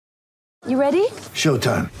You ready?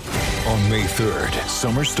 Showtime. On May 3rd,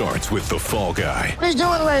 summer starts with The Fall Guy. Let's do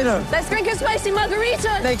it later. Let's drink a spicy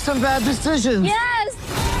margarita. Make some bad decisions.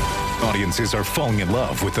 Yes! Audiences are falling in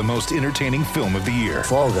love with the most entertaining film of the year.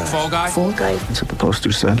 Fall Guy. Fall Guy? Fall guy. That's what the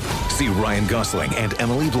poster said. See Ryan Gosling and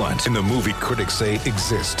Emily Blunt in the movie critics say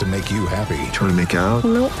exists to make you happy. Trying to make it out?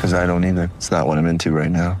 Nope. Because I don't either. It's not what I'm into right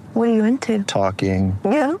now. What are you into? Talking.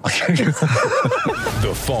 Yeah.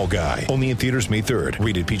 The Fall Guy. Only in theaters May 3rd.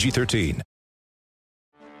 Rated PG-13.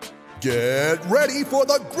 Get ready for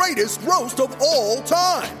the greatest roast of all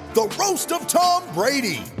time. The Roast of Tom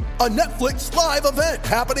Brady. A Netflix live event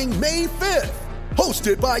happening May 5th.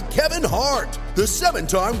 Hosted by Kevin Hart. The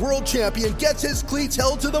 7-time world champion gets his cleats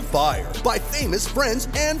held to the fire by famous friends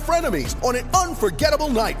and frenemies on an unforgettable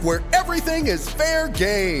night where everything is fair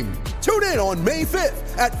game. Tune in on May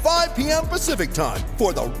 5th at 5 p.m. Pacific time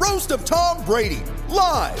for the Roast of Tom Brady.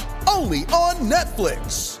 Live only on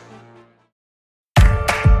Netflix.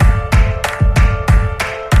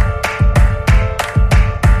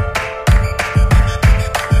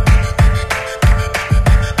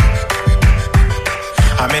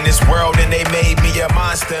 I'm in this world and they made me a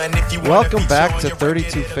monster. And if you Welcome back to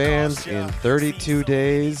 32 Fans in 32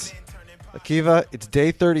 days. Akiva, it's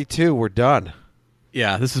day 32. We're done.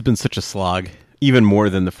 Yeah, this has been such a slog. Even more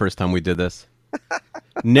than the first time we did this.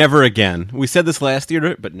 Never again. We said this last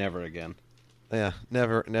year, but never again. Yeah,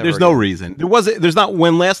 never. There's no reason. There's not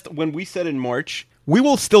when we said in March, we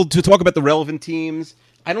will still to talk about the relevant teams.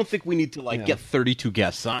 I don't think we need to get 32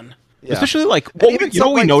 guests on. Yeah. Especially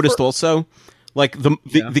what we noticed also? Like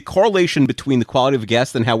the correlation between the quality of a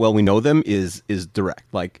guest and how well we know them is direct.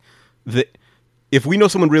 Like if we know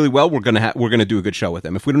someone really well, we're gonna do a good show with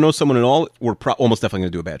them. If we don't know someone at all, we're almost definitely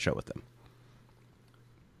gonna do a bad show with them.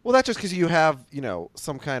 Well, that's just because you have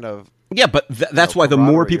some kind of but that's why the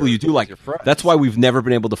more people you do, that's why we've never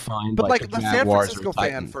been able to find. But the San Francisco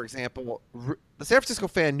fan, for example, the San Francisco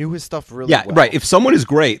fan knew his stuff really well. Yeah, right. If someone is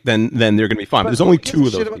great, then they're gonna be fine. But there's only two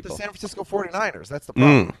of those about people. The San Francisco 49ers. That's the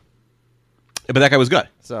problem. But that guy was good.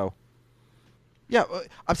 So, yeah,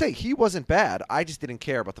 I'm saying he wasn't bad. I just didn't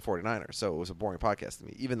care about the 49ers, so it was a boring podcast to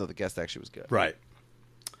me, even though the guest actually was good. Right.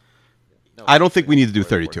 I don't think we need to do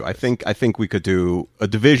 32. I think we could do a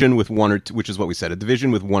division with one or two, which is what we said, a division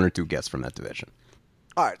with one or two guests from that division.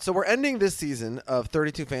 All right, so we're ending this season of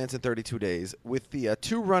 32 Fans in 32 days with the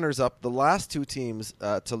two runners-up, the last two teams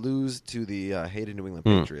to lose to the hated New England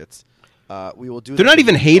Patriots. We will do. They're not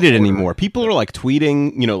even hated anymore. People are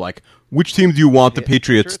tweeting, which team do you want the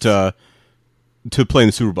Patriots to play in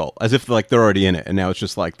the Super Bowl? As if they're already in it, and now it's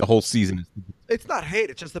just the whole season. It's not hate;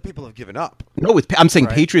 it's just the people have given up. No, I'm saying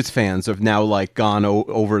right? Patriots fans have now gone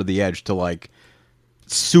over the edge to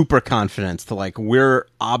super confidence to we're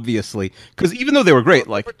obviously because even though they were great,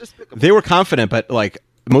 they were confident, but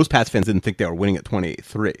most Pats fans didn't think they were winning at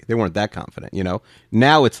 28-3. They weren't that confident,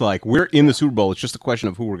 Now it's we're in the Super Bowl. It's just a question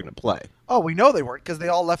of who we're going to play. Oh, we know they weren't because they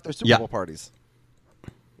all left their Super Bowl parties.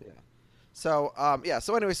 Yeah. So,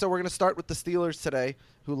 So anyway, we're going to start with the Steelers today,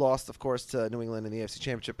 who lost, of course, to New England in the AFC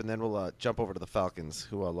Championship, and then we'll jump over to the Falcons,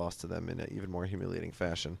 who lost to them in an even more humiliating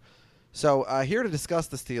fashion. So here to discuss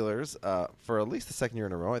the Steelers for at least the second year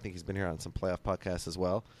in a row, I think he's been here on some playoff podcasts as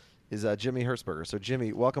well, is Jimmy Hertzberger. So,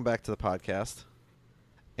 Jimmy, welcome back to the podcast.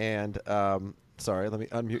 And, sorry, let me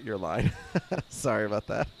unmute your line. Sorry about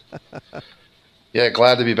that. Yeah,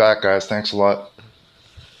 glad to be back, guys. Thanks a lot.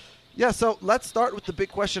 Yeah, so let's start with the big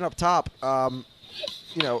question up top.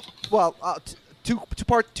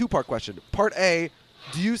 Two-part question. Part A,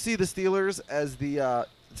 do you see the Steelers as the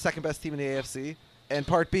second-best team in the AFC? And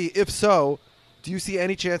Part B, if so, do you see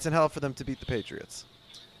any chance in hell for them to beat the Patriots?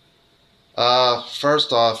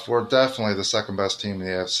 First off, we're definitely the second-best team in the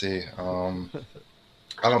AFC.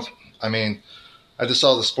 I just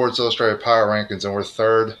saw the Sports Illustrated Power Rankings, and we're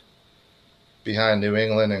third behind New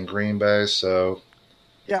England and Green Bay. So,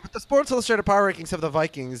 yeah, but the Sports Illustrated Power Rankings have the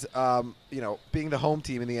Vikings, being the home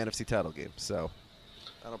team in the NFC title game. So,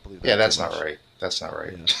 I don't believe that. Yeah, that's not right. That's not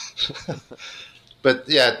right. Yeah. But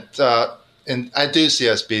yeah, and I do see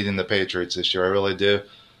us beating the Patriots this year. I really do.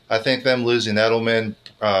 I think them losing Edelman.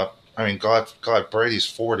 God, Brady's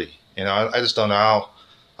 40. I just don't know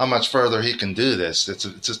how much further he can do this. It's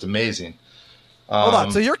just amazing. Hold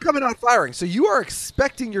on. So you're coming out firing. So you are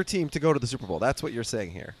expecting your team to go to the Super Bowl. That's what you're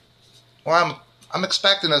saying here. Well, I'm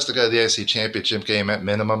expecting us to go to the AFC Championship game at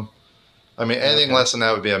minimum. Anything less than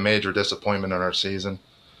that would be a major disappointment in our season.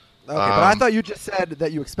 Okay, but I thought you just said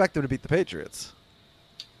that you expect them to beat the Patriots.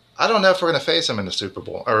 I don't know if we're going to face them in the Super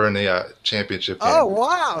Bowl or in the championship game. Oh,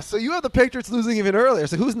 wow. So you have the Patriots losing even earlier.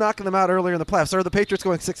 So who's knocking them out earlier in the playoffs? Or are the Patriots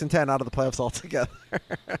going 6-10 out of the playoffs altogether?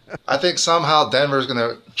 I think somehow Denver's going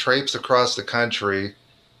to traipse across the country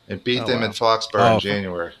and beat them in Foxborough in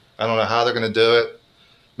January. I don't know how they're going to do it.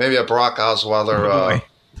 Maybe a Brock Osweiler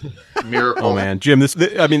miracle. Oh, man. Jim,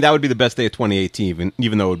 that would be the best day of 2018,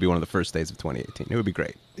 even though it would be one of the first days of 2018. It would be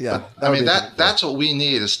great. Yeah. That's what we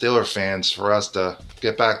need as Steeler fans for us to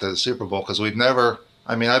get back to the Super Bowl, because we've never –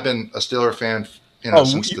 I've been a Steeler fan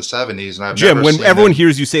since the 70s, and I've Jim, never when seen everyone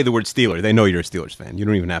hears you say the word Steeler, they know you're a Steelers fan. You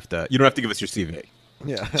don't even have to give us your CV.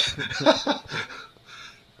 Yeah.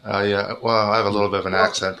 Yeah. Well, I have a little bit of an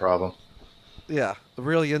accent problem. Yeah, the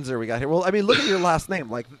real Yinzer we got here. Well, look at your last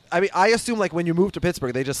name. I assume when you move to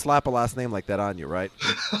Pittsburgh, they just slap a last name like that on you, right?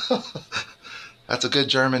 That's a good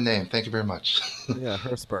German name. Thank you very much. Yeah,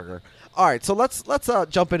 Herzberger. All right, so let's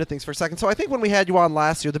jump into things for a second. So I think when we had you on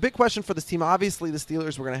last year, the big question for this team, obviously the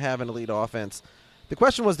Steelers were going to have an elite offense. The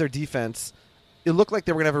question was their defense. It looked like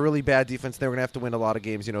they were going to have a really bad defense. They were going to have to win a lot of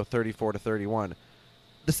games, 34-31.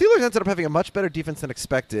 The Steelers ended up having a much better defense than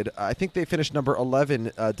expected. I think they finished number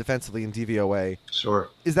 11 defensively in DVOA. Sure.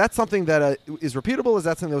 Is that something that is repeatable? Is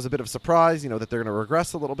that something that was a bit of a surprise, that they're going to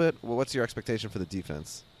regress a little bit? Well, what's your expectation for the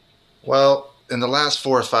defense? Well, in the last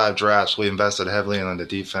 4 or 5 drafts, we invested heavily in the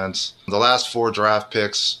defense. The last 4 draft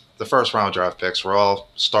picks, the first-round draft picks, were all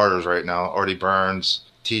starters right now. Artie Burns,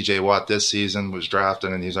 T.J. Watt this season was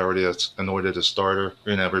drafted, and he's already anointed a starter,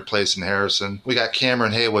 replacing Harrison. We got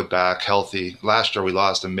Cameron Haywood back healthy. Last year we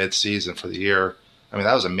lost him mid-season for the year.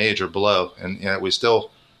 That was a major blow, and we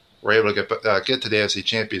still were able to get to the AFC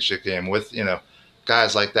Championship game with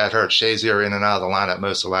guys like that hurt. Shazier in and out of the lineup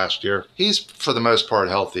most of last year. He's for the most part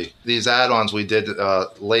healthy. These add-ons we did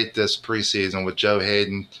late this preseason with Joe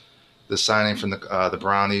Hayden, the signing from the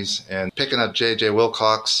Brownies, and picking up J.J.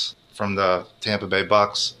 Wilcox from the Tampa Bay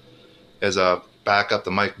Bucks as a backup to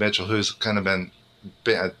Mike Mitchell, who's kind of been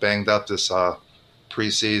banged up this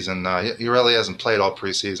preseason. He really hasn't played all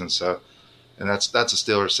preseason, and that's a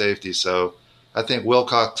Steelers safety. So I think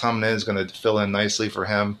Wilcox coming in is going to fill in nicely for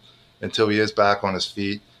him until he is back on his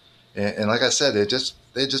feet. And like I said, they've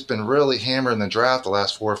just been really hammering the draft the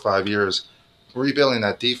last 4 or 5 years, rebuilding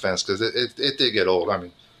that defense, because it did get old.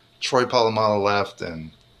 Troy Polamalu left, and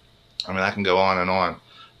I can go on and on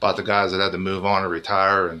about the guys that had to move on or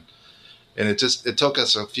retire, and it took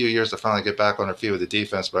us a few years to finally get back on our feet with the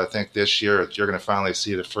defense. But I think this year you're going to finally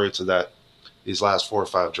see the fruits of these last 4 or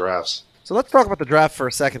 5 drafts. So let's talk about the draft for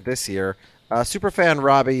a second this year. Superfan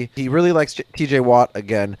Robbie, he really likes T.J. Watt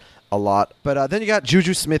again a lot. But then you got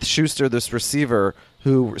Juju Smith-Schuster, this receiver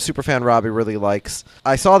who Superfan Robbie really likes.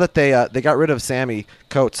 I saw that they got rid of Sammy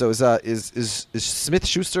Coates. So is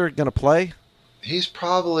Smith-Schuster going to play? He's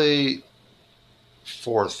probably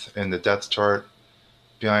 4th in the depth chart,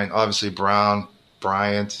 behind obviously Brown,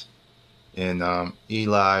 Bryant, and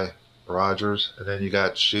Eli, Rogers, and then you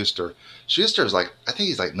got Schuster. Schuster's I think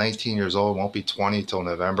he's 19 years old, won't be 20 till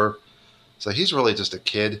November, so he's really just a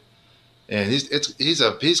kid, and he's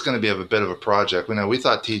going to be a bit of a project. We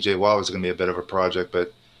thought T.J. Watt was going to be a bit of a project,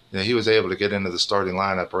 but he was able to get into the starting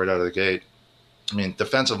lineup right out of the gate.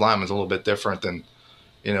 Defensive lineman's a little bit different than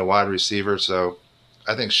wide receiver, so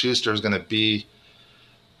I think Schuster is going to be,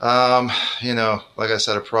 like I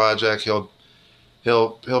said, a project. He'll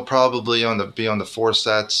probably be on the 4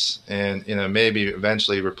 sets, and maybe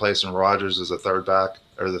eventually replacing Rodgers as a third back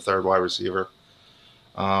or the third wide receiver.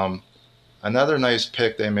 Another nice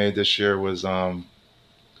pick they made this year was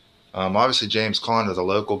obviously James Conner, the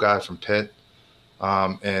local guy from Pitt,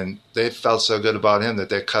 and they felt so good about him that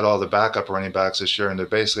they cut all the backup running backs this year, and they're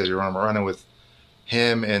basically running with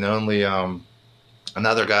him and only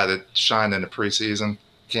another guy that shined in the preseason.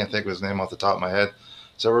 Can't think of his name off the top of my head.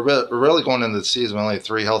 So we're really going into the season with only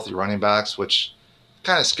 3 healthy running backs, which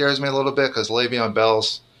kind of scares me a little bit because Le'Veon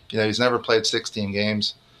Bell's, he's never played 16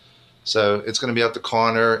 games. So it's going to be up to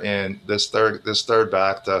Conner and this third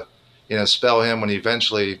back to, spell him when he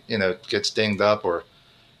eventually, gets dinged up or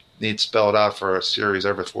needs spelled out for a series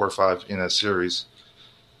every 4 or 5, series.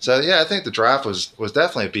 So, yeah, I think the draft was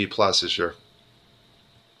definitely a B+ this year.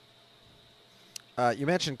 You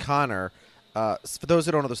mentioned Conner. For those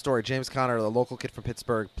who don't know the story, James Conner, the local kid from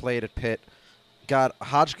Pittsburgh, played at Pitt, got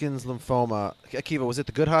Hodgkin's lymphoma. Akiva, was it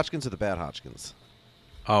the good Hodgkin's or the bad Hodgkin's?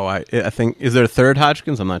 Oh, I think, is there a third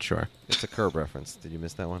Hodgkin's? I'm not sure. It's a Curb reference. Did you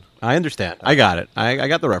miss that one? I understand. I got it. I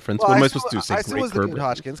got the reference. Well, what am I supposed to do? Say I assume it was the Curb good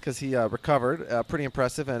Hodgkin's because he recovered. Pretty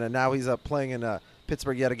impressive. And now he's playing in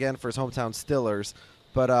Pittsburgh yet again for his hometown Steelers.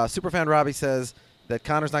 But Superfan Robbie says that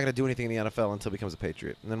Connor's not going to do anything in the NFL until he becomes a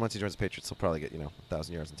Patriot. And then once he joins the Patriots, he'll probably get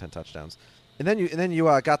 1,000 yards and 10 touchdowns. And then you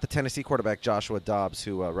got the Tennessee quarterback Joshua Dobbs,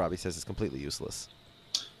 who Robbie says is completely useless.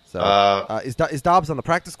 So is Dobbs on the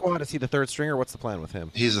practice squad? Is he the third stringer? What's the plan with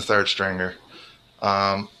him? He's the third stringer.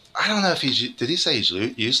 I don't know if did he say he's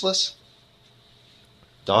useless?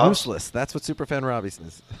 Dobbs? Useless. That's what Superfan Robbie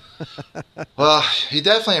says. Well, he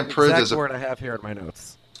definitely improved. Exact word I have here in my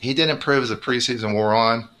notes. He did improve as the preseason wore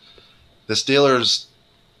on. The Steelers,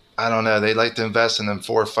 I don't know. They like to invest in them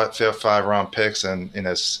 4 or 5 round picks, and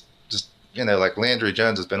like Landry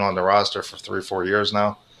Jones has been on the roster for 3 or 4 years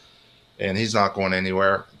now, and he's not going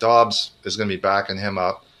anywhere. Dobbs is going to be backing him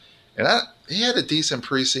up, and he had a decent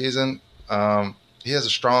preseason. He has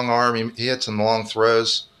a strong arm. He had some long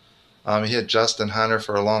throws. He had Justin Hunter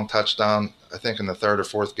for a long touchdown, I think in the 3rd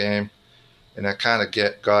or 4th game, and that kind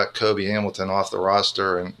of got Kobe Hamilton off the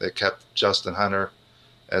roster, and they kept Justin Hunter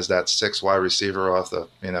as that 6th wide receiver off the,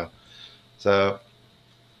 So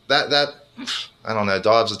that I don't know.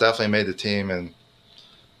 Dobbs has definitely made the team, and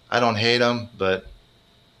I don't hate him, but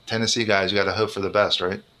Tennessee guys, you got to hope for the best,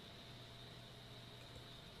 right?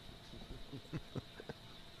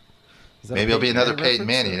 Maybe it'll be another Peyton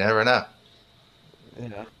Manning. You never know.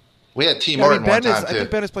 Yeah. We had T. Martin one time, too. I think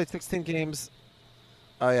Ben has played 16 games.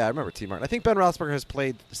 Oh, yeah, I remember T. Martin. I think Ben Roethlisberger has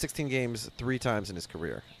played 16 games 3 times in his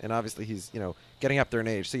career. And obviously he's, getting up there in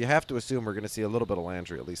age. So you have to assume we're going to see a little bit of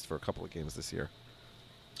Landry at least for a couple of games this year.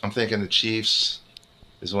 I'm thinking the Chiefs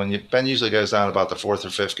is when Ben usually goes down about the 4th or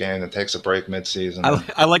 5th game and takes a break midseason.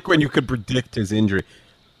 I like when you could predict his injury.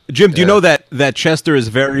 Jim, do you know that Chester is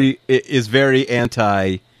very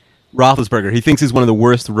anti Roethlisberger? He thinks he's one of the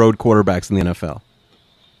worst road quarterbacks in the NFL.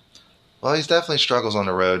 Well, he definitely struggles on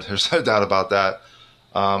the road. There's no doubt about that.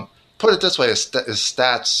 Put it this way, his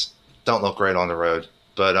stats don't look great on the road,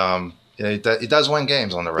 but he does win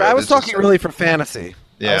games on the road. Yeah, I was talking really for fantasy.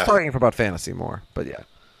 Yeah. I was talking about fantasy more, but yeah.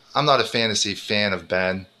 I'm not a fantasy fan of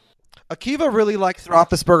Ben. Akiva really likes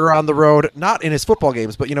Roethlisberger on the road, not in his football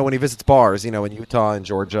games, but when he visits bars, in Utah and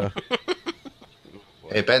Georgia.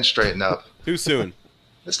 Hey, Ben, straighten up. Too soon.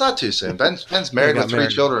 It's not too soon. Ben's married with 3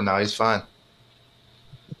 children now. He's fine.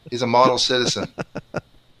 He's a model citizen.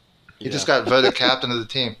 He just got voted captain of the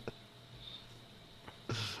team.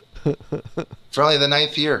 For only the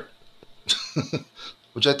 9th year.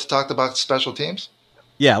 Would you like to talk about special teams?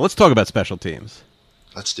 Yeah, let's talk about special teams.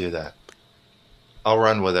 Let's do that. I'll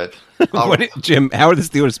run with it. Jim, how are the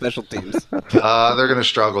Steelers special teams? They're going to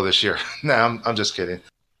struggle this year. No, I'm just kidding.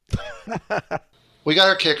 We got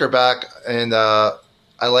our kicker back, and I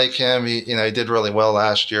like him. He did really well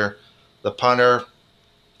last year. The punter,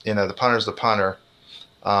 the punter's the punter.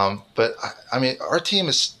 But I mean, our team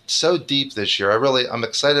is so deep this year. I'm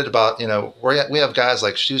excited about, we have guys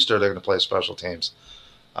like Schuster that are going to play special teams.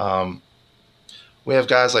 We have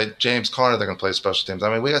guys like James Conner that are going to play special teams.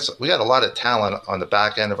 I mean, we got a lot of talent on the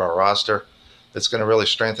back end of our roster that's going to really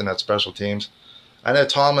strengthen that special teams. I know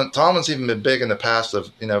Tomlin's even been big in the past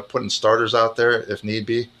of, putting starters out there if need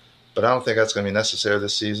be, but I don't think that's going to be necessary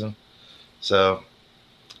this season. So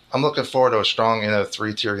I'm looking forward to a strong,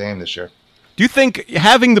 3-tier game this year. Do you think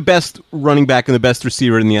having the best running back and the best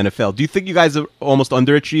receiver in the NFL, do you think you guys have almost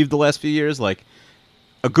underachieved the last few years? Like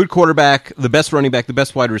a good quarterback, the best running back, the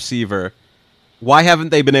best wide receiver. Why haven't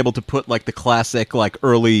they been able to put like the classic, like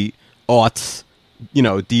early aughts,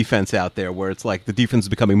 defense out there where it's like the defense is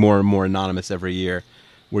becoming more and more anonymous every year,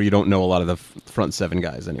 where you don't know a lot of the front 7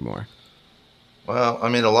 guys anymore? Well, I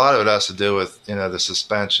mean, a lot of it has to do with, the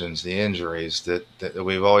suspensions, the injuries that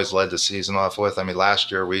we've always led the season off with. I mean,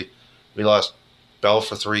 last year we lost Bell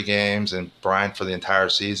for 3 games and Bryant for the entire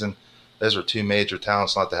season. Those were 2 major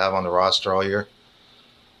talents not to have on the roster all year.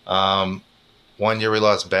 1 year we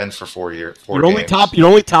lost Ben for 4 years. Your only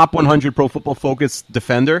top 100 Pro Football Focus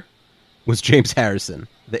defender was James Harrison,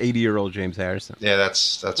 the 80-year-old James Harrison. Yeah,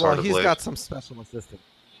 that's hard to believe. He's got some special assistant.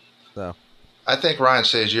 So I think Ryan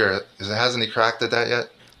Shazier, hasn't he cracked at that yet?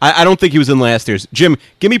 I don't think he was in last year's. Jim,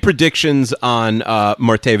 give me predictions on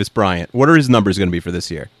Martavis Bryant. What are his numbers going to be for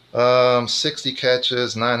this year? 60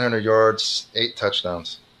 catches, 900 yards, 8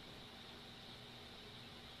 touchdowns.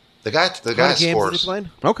 The guy scores. Is he playing?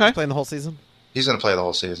 Okay. He's playing the whole season? He's going to play the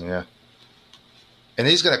whole season, yeah. And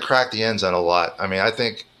he's going to crack the end zone a lot. I mean, I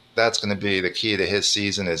think that's going to be the key to his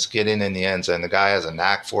season is getting in the end zone. The guy has a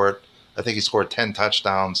knack for it. I think he scored 10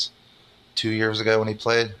 touchdowns 2 years ago when he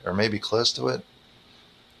played, or maybe close to it.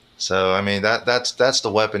 So, I mean, that's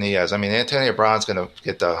the weapon he has. I mean, Antonio Brown's going to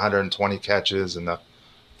get the 120 catches and the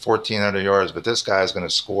 1,400 yards, but this guy's going to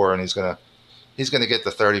score, and he's going to get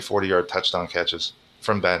the 30, 40-yard touchdown catches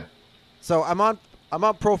from Ben. So I'm on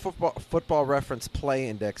Pro Football Reference Play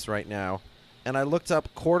Index right now, and I looked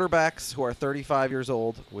up quarterbacks who are 35 years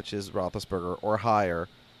old, which is Roethlisberger, or higher,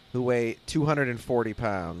 who weigh 240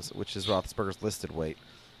 pounds, which is Roethlisberger's listed weight.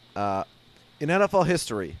 In NFL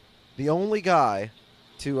history, the only guy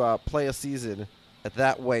to play a season at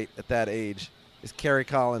that weight, at that age, is Kerry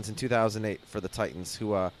Collins in 2008 for the Titans.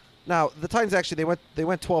 Who now the Titans actually they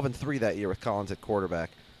went 12-3 that year with Collins at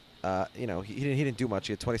quarterback. He didn't do much.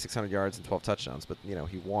 He had 2,600 yards and 12 touchdowns, but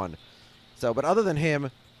he won. So, but other than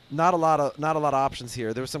him, not a lot of options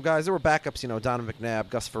here. There were some guys. There were backups. Donovan McNabb,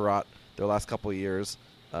 Gus Frerotte. Their last couple of years,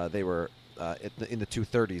 they were in the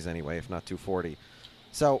 230s anyway, if not 240.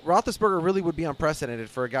 So Roethlisberger really would be unprecedented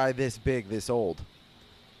for a guy this big, this old.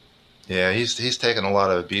 Yeah, he's taken a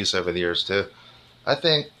lot of abuse over the years too. I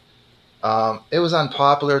think it was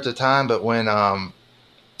unpopular at the time, but when the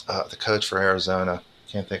coach for Arizona,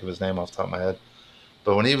 can't think of his name off the top of my head,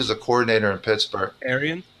 but when he was the coordinator in Pittsburgh,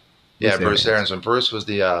 Arians. Yeah, Bruce Arians. When Bruce was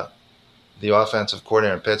the offensive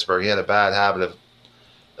coordinator in Pittsburgh, he had a bad habit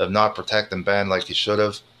of not protecting Ben like he should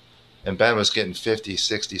have, and Ben was getting 50,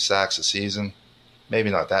 60 sacks a season. Maybe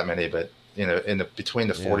not that many, but between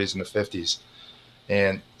the 40s and the 50s.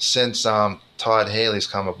 And since Todd Haley's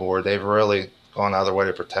come aboard, they've really gone out of their way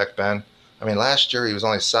to protect Ben. I mean, last year he was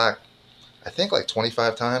only sacked, I think, like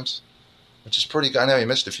 25 times, which is pretty good. I know he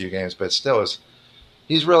missed a few games, but still,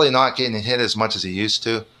 he's really not getting hit as much as he used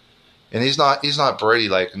to. And he's not Brady,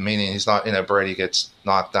 meaning he's not, Brady gets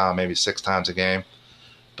knocked down maybe 6 times a game.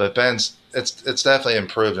 But Ben's, it's definitely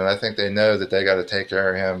improved, and I think they know that they got to take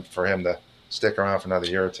care of him for him to stick around for another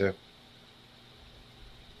year or two.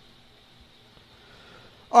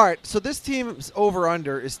 All right, so this team's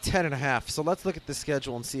over-under is 10.5. So let's look at the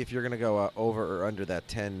schedule and see if you're going to go over or under that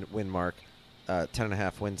 10-win mark,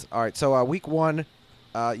 10.5 wins. All right, so week 1,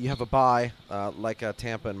 you have a bye, like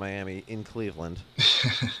Tampa and Miami in Cleveland.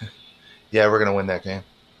 Yeah, we're going to win that game.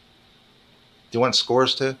 Do you want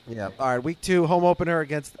scores too? Yeah. All right, week 2, home opener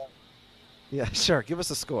against Yeah, sure. Give us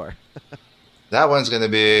a score. That one's going to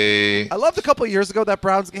be... I loved a couple of years ago that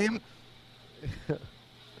Browns game.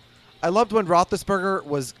 I loved when Roethlisberger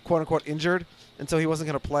was quote-unquote injured, and so he wasn't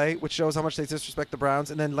going to play, which shows how much they disrespect the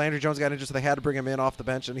Browns. And then Landry Jones got injured, so they had to bring him in off the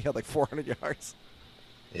bench, and he had like 400 yards.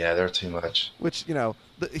 Yeah, they're too much. Which,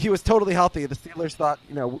 he was totally healthy. The Steelers thought,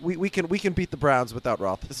 we can beat the Browns without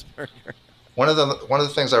Roethlisberger. One of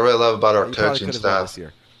the things I really love about our coaching staff, this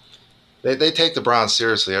year. They take the Browns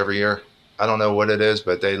seriously every year. I don't know what it is,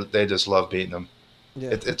 but they just love beating them. Yeah.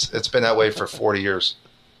 It's been that way for 40 years.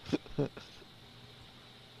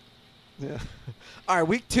 Yeah. All right,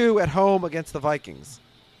 week 2 at home against the Vikings.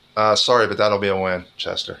 Sorry, but that'll be a win,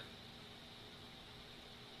 Chester.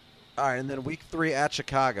 All right, and then week 3 at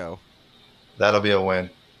Chicago. That'll be a win.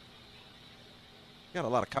 They got a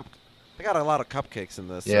lot of cupcakes in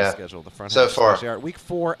this schedule. The front so half far. All right, week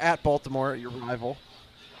 4 at Baltimore, your rival.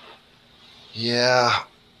 Yeah,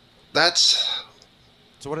 that's.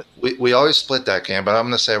 So what? We always split that game, but I'm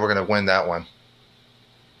going to say we're going to win that one.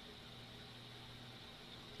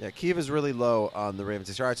 Yeah, Kiev is really low on the Ravens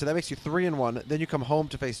this year. All right, so that makes you 3-1. Then you come home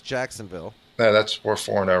to face Jacksonville. No, we're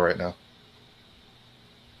 4-0 right now.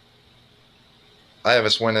 I have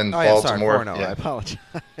us winning Baltimore. Sorry, 4-0. I apologize.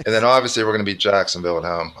 And then obviously we're going to beat Jacksonville at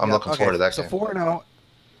home. I'm looking forward to that game. So 4-0.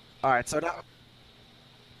 All right, so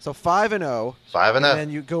 5-0. 5-0. And then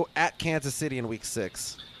you go at Kansas City in week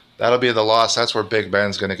 6. That'll be the loss. That's where Big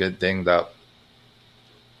Ben's going to get dinged up.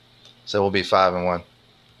 So we'll be 5-1.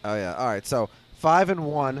 Oh yeah. All right. So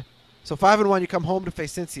 5-1. So 5-1. You come home to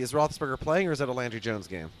face Cincy. Is Roethlisberger playing, or is that a Landry Jones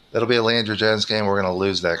game? That'll be a Landry Jones game. We're going to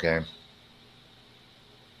lose that game.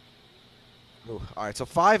 Ooh. All right. So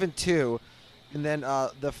 5-2, and then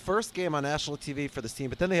the first game on national TV for this team.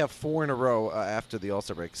 But then they have 4 in a row after the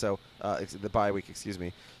All-Star break. So the bye week. Excuse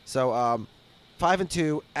me. So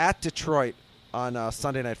 5-2 at Detroit on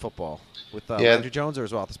Sunday Night Football with Landry Jones, or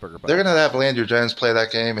is Roethlisberger? They're going to have Landry Jones play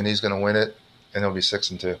that game, and he's going to win it, and he'll be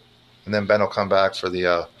 6-2. And then Ben will come back for the.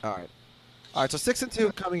 All right. So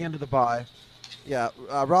 6-2 coming into the bye. Yeah,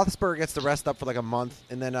 Roethlisberger gets the rest up for like a month,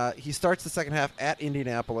 and then he starts the second half at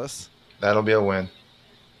Indianapolis. That'll be a win.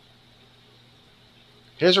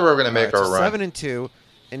 Here's where we're going to make our run. 7-2,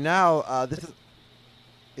 and now this is.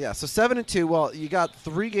 Yeah, so 7-2. Well, you got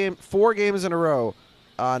 4 games in a row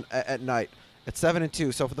at night at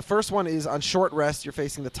 7-2. So for the first one is on short rest. You're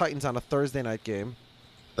facing the Titans on a Thursday night game.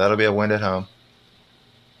 That'll be a win at home.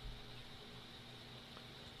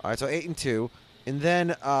 All right, so 8-2, and then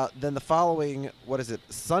the following,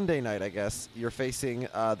 Sunday night, I guess, you're facing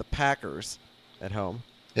the Packers at home.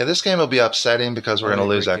 Yeah, this game will be upsetting because we're going to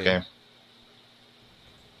lose that game.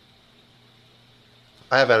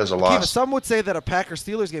 I have that as a loss. Some would say that a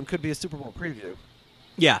Packers-Steelers game could be a Super Bowl preview.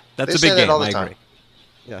 Yeah, that's They a say big that game. all the I time. agree.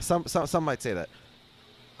 Yeah, some might say that.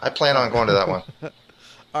 I plan on going to that one.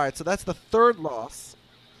 All right, so that's the third loss.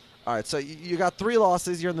 All right, so you got 3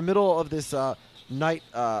 losses. You're in the middle of this night.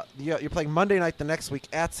 You're playing Monday night the next week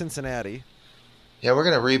at Cincinnati. Yeah, we're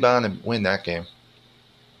going to rebound and win that game.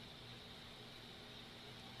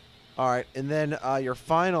 All right, and then your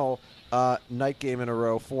final night game in a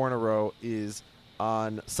row, 4 in a row, is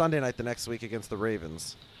on Sunday night the next week against the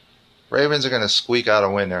Ravens. Ravens are going to squeak out a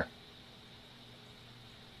win there.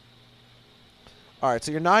 All right,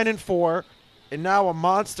 so you're 9-4, and now a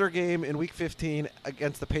monster game in Week 15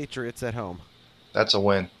 against the Patriots at home. That's a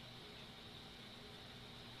win.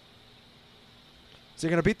 So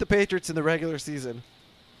you're going to beat the Patriots in the regular season.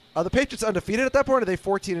 Are the Patriots undefeated at that point? Are they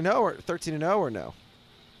 14-0 or 13-0 or no?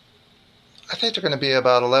 I think they're going to be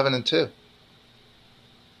about 11-2.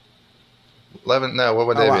 11? No, what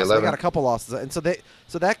would they be? 11. So they got a couple losses, and so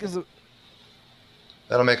that gives.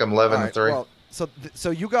 That'll make them 11-3. Well,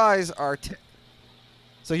 so you guys are.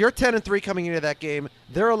 So you're 10-3 coming into that game.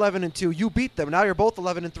 They're 11-2. You beat them. Now you're both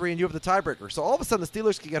 11-3, and you have the tiebreaker. So all of a sudden, the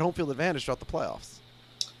Steelers can get home field advantage throughout the playoffs.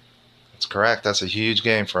 That's correct. That's a huge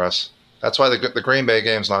game for us. That's why the Green Bay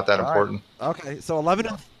game's not that important. Right. Okay, so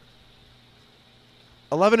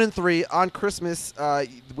 11-3 on Christmas,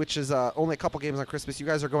 which is only a couple games on Christmas. You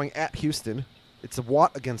guys are going at Houston. It's a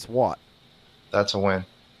Watt against Watt. That's a win.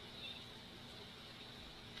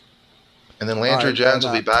 And then Landry Jones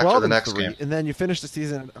will be back for the next game. And then you finish the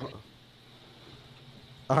season.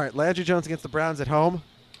 All right, Landry Jones against the Browns at home.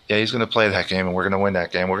 Yeah, he's going to play that game, and we're going to win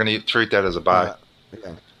that game. We're going to treat that as a bye.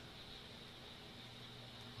 Yeah.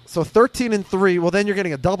 So 13-3. Well, then you're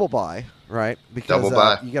getting a double bye, right? Because double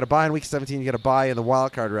bye. You got a bye in Week 17. You got a bye in the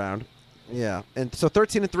wild card round. Yeah, and so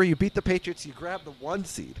 13-3. You beat the Patriots. You grab the 1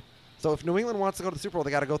 seed. So if New England wants to go to the Super Bowl, they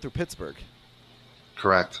got to go through Pittsburgh.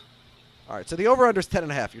 Correct. All right, so the over/under is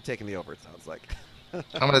 10.5. You're taking the over. It sounds like. I'm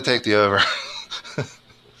going to take the over.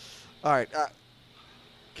 All right,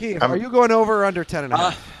 Keith, are you going over or under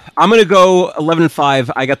 10.5? I'm going to go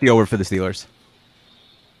 11-5. I got the over for the Steelers.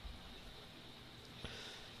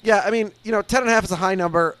 Yeah, I mean, 10.5 is a high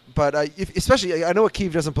number, but especially I know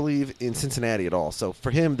Akeem doesn't believe in Cincinnati at all. So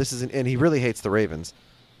for him, this isn't, and he really hates the Ravens.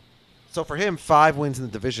 So for him, 5 wins in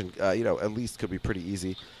the division, at least could be pretty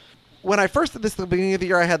easy. When I first did this at the beginning of the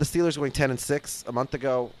year, I had the Steelers going 10-6 a month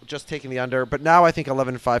ago, just taking the under. But now I think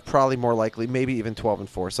 11-5 probably more likely, maybe even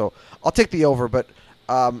 12-4. So I'll take the over, but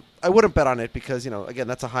I wouldn't bet on it because again,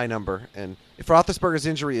 that's a high number. And if Roethlisberger's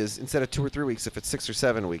injury is instead of 2 or 3 weeks, if it's 6 or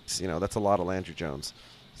 7 weeks, that's a lot of Landry Jones.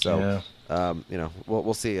 So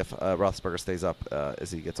we'll see if Roethlisberger stays up as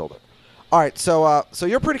he gets older. All right, so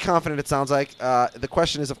you're pretty confident. It sounds like the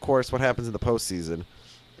question is, of course, what happens in the postseason.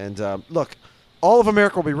 And look. All of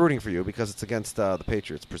America will be rooting for you because it's against the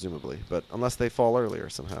Patriots, presumably. But unless they fall earlier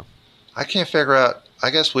somehow. I can't figure out. I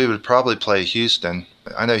guess we would probably play Houston.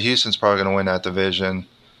 I know Houston's probably going to win that division.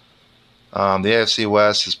 The AFC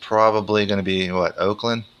West is probably going to be,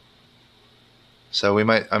 Oakland? So we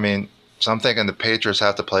might, so I'm thinking the Patriots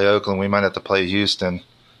have to play Oakland. We might have to play Houston.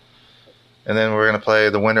 And then we're going to play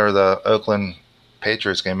the winner of the Oakland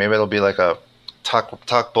Patriots game. Maybe it'll be like a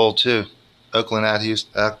Tuck Bowl too. Oakland at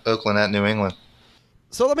New England.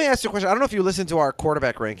 So let me ask you a question. I don't know if you listened to our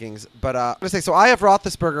quarterback rankings, but I'm going to say, so I have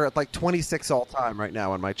Roethlisberger at like 26 all time right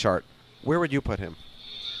now on my chart. Where would you put him?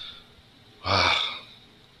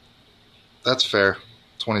 That's fair.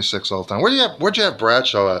 26 all time. Where'd you have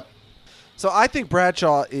Bradshaw at? So I think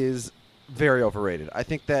Bradshaw is very overrated. I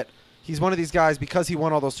think that he's one of these guys, because he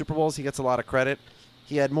won all those Super Bowls, he gets a lot of credit.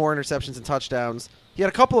 He had more interceptions and touchdowns. He had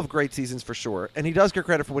a couple of great seasons for sure, and he does get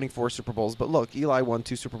credit for winning 4 Super Bowls. But look, Eli won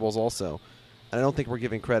 2 Super Bowls also. And I don't think we're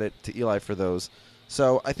giving credit to Eli for those.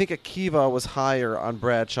 So I think Akiva was higher on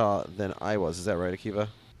Bradshaw than I was. Is that right, Akiva?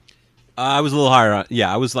 I was a little higher.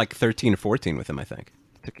 I was like 13 or 14 with him, I think.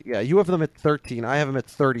 Yeah, you have them at 13. I have him at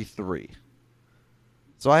 33.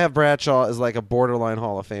 So I have Bradshaw as like a borderline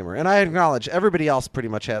Hall of Famer. And I acknowledge everybody else pretty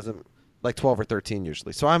much has him like 12 or 13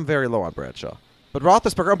 usually. So I'm very low on Bradshaw. But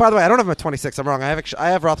Roethlisberger, by the way, I don't have him at 26. I'm wrong. I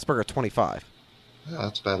have Roethlisberger at 25. Yeah,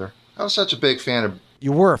 that's better. I was such a big fan of...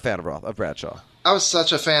 You were a fan of Bradshaw. I was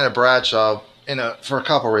such a fan of Bradshaw, for a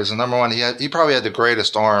couple reasons. Number one, he probably had the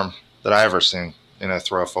greatest arm that I ever seen,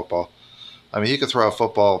 throw a football. He could throw a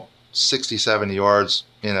football 60, 70 yards,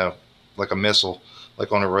 like a missile,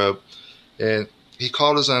 like on a rope. And he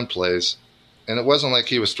called his own plays. And it wasn't like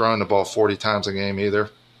he was throwing the ball 40 times a game either.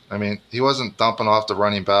 He wasn't dumping off the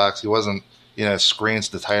running backs. He wasn't, screens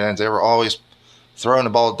to tight ends. They were always throwing the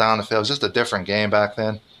ball down the field. It was just a different game back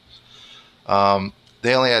then.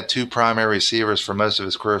 They only had 2 primary receivers for most of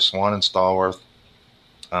his career, Swan and Stallworth.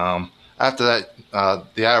 I after that,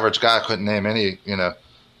 the average guy couldn't name any,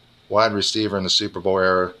 wide receiver in the Super Bowl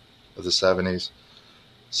era of the 70s.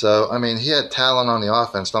 So, I mean, he had talent on the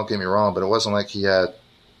offense, don't get me wrong, but it wasn't like he had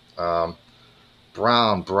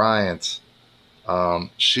Brown, Bryant,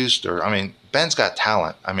 Schuster. I mean, Ben's got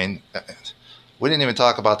talent. I mean, we didn't even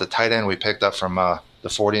talk about the tight end we picked up from the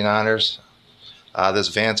 49ers, this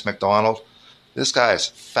Vance McDonald. This guy is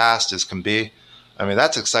fast as can be. I mean,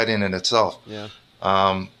 that's exciting in itself. Yeah.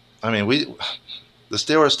 I mean, the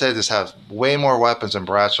Steelers today just have way more weapons than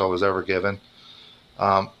Bradshaw was ever given.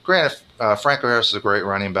 Granted, Franco Harris is a great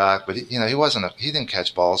running back, but he didn't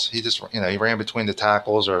catch balls. He just, he ran between the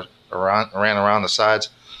tackles or ran around the sides.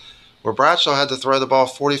 Where Bradshaw had to throw the ball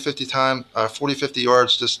 40, 50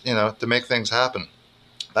 yards just, to make things happen.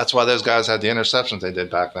 That's why those guys had the interceptions they did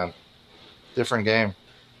back then. Different game.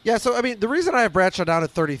 Yeah, so, I mean, the reason I have Bradshaw down at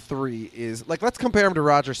 33 is, let's compare him to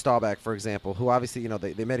Roger Staubach, for example, who obviously,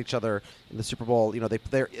 they met each other in the Super Bowl.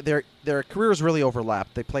 Their careers really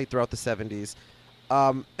overlapped. They played throughout the 70s.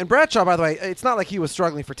 And Bradshaw, by the way, it's not like he was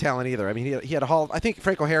struggling for talent either. I mean, he had I think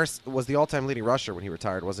Franco Harris was the all-time leading rusher when he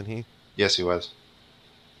retired, wasn't he? Yes, he was.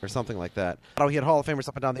 Or something like that. Oh, he had Hall of Famers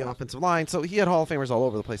up and down the offensive line, so he had Hall of Famers all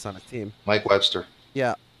over the place on his team. Mike Webster.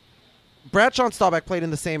 Yeah. Bradshaw and Staubach played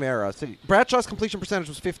in the same era. So Bradshaw's completion percentage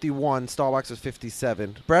was 51, Staubach's was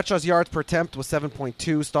 57. Bradshaw's yards per attempt was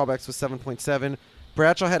 7.2, Staubach's was 7.7.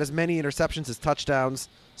 Bradshaw had as many interceptions as touchdowns.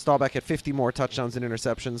 Staubach had 50 more touchdowns and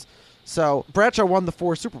interceptions. So Bradshaw won the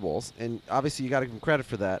 4 Super Bowls, and obviously you got to give him credit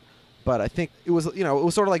for that. But I think it was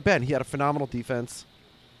sort of like Ben. He had a phenomenal defense.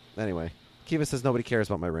 Anyway, Kiva says nobody cares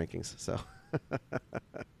about my rankings. So,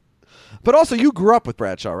 but also you grew up with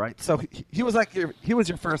Bradshaw, right? So he was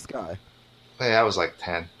your first guy. Hey, I was like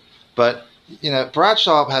 10, but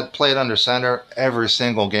Bradshaw had played under center every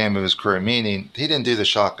single game of his career. Meaning he didn't do the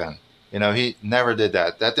shotgun. He never did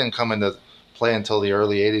that. That didn't come into play until the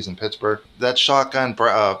early 80s in Pittsburgh. That shotgun,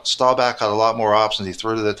 Staubach had a lot more options. He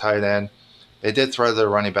threw to the tight end. They did throw to their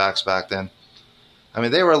running backs back then. I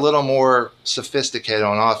mean, they were a little more sophisticated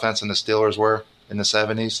on offense than the Steelers were in the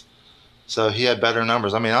 70s. So he had better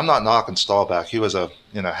numbers. I mean, I'm not knocking Staubach. He was a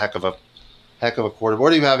heck of a quarterback.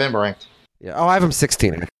 Where do you have him ranked? Yeah. Oh, I have him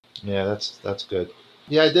 16. Yeah, that's good.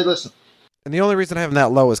 Yeah, I did listen. And the only reason I have him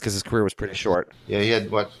that low is because his career was pretty short. Yeah, he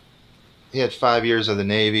had 5 years of the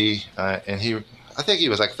Navy, and I think he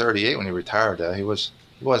was like 38 when he retired. He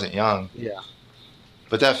wasn't young. Yeah.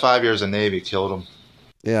 But that 5 years of Navy killed him.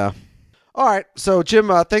 Yeah. All right. So,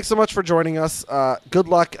 Jim, thanks so much for joining us. Good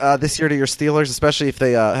luck this year to your Steelers, especially if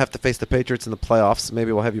they have to face the Patriots in the playoffs.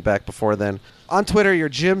 Maybe we'll have you back before then. On Twitter, you're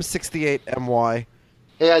Jim68MY.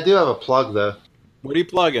 Hey, I do have a plug, though. What are you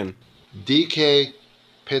plugging?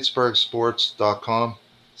 DKPittsburghSports.com.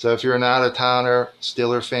 So if you're an out-of-towner,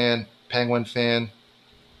 Steeler fan, Penguin fan,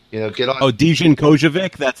 get on. Oh, Dejan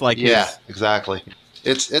Kojovic? That's like exactly.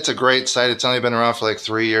 It's a great site. It's only been around for like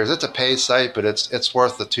 3 years. It's a paid site, but it's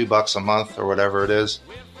worth the $2 a month or whatever it is.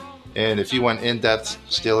 And if you want in-depth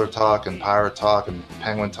Steeler talk and Pirate talk and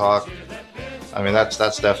Penguin talk, I mean that's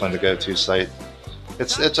definitely the go-to site.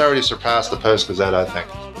 It's already surpassed the Post-Gazette, I think.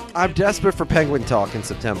 I'm desperate for Penguin talk in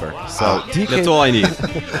September. So that's all I need.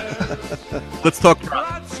 Let's talk.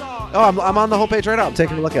 Oh, I'm on the whole page right now. I'm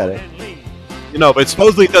taking a look at it. But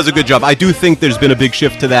supposedly it does a good job. I do think there's been a big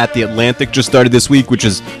shift to that. The Atlantic just started this week, which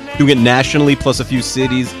is doing it nationally, plus a few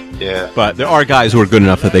cities. Yeah. But there are guys who are good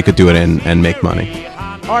enough that they could do it and make money.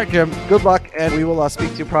 All right, Jim. Good luck, and we will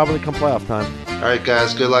speak to you probably come playoff time. All right,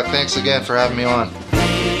 guys. Good luck. Thanks again for having me on.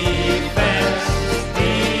 Defense,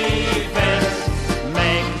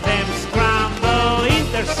 make them scramble,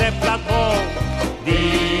 intercept that ball.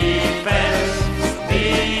 Defense,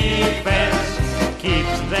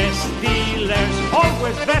 keeps the Steelers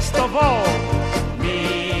always best of all.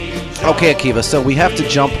 Okay, Akiva, so we have to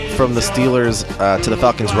jump from the Steelers to the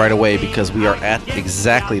Falcons right away because we are at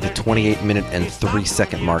exactly the 28-minute and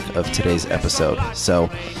 3-second mark of today's episode. So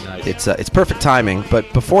it's perfect timing.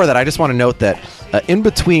 But before that, I just want to note that in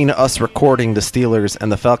between us recording the Steelers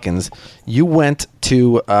and the Falcons, you went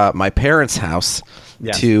to my parents' house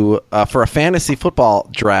for a fantasy football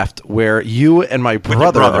draft where you and my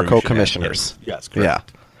brother are co-commissioners. Yes,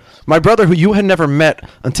 correct. Yeah. My brother, who you had never met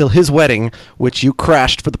until his wedding, which you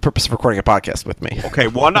crashed for the purpose of recording a podcast with me. Okay,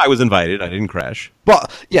 one, I was invited. I didn't crash. Well,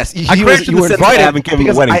 yes, you were invited. I haven't given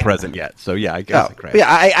him a wedding present yet, so yeah, I guess I crashed. Yeah,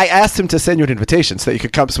 I asked him to send you an invitation so that you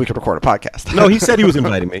could come so we could record a podcast. No, he said he was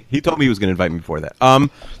inviting me. He told me he was going to invite me before that.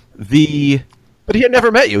 But he had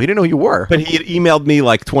never met you. He didn't know who you were. But he had emailed me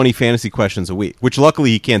like 20 fantasy questions a week, which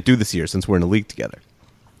luckily he can't do this year since we're in a league together.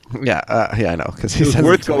 Yeah, I know. Because it was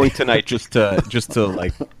worth going tonight just to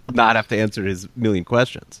like not have to answer his million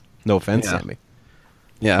questions. No offense, Yeah. Sammy.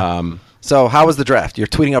 Yeah. So how was the draft? You're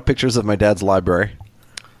tweeting out pictures of my dad's library.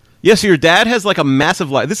 Yeah, so your dad has like a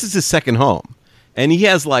massive library. This is his second home. And he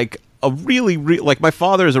has like a really, like my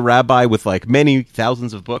father is a rabbi with like many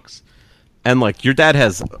thousands of books. And like your dad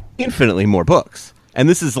has infinitely more books. And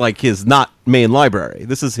this is like his not main library.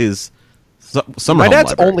 This is his summer My home dad's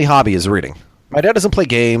library. only hobby is reading. My dad doesn't play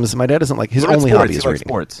games. My dad doesn't like his What about only sports? hobby He is likes reading.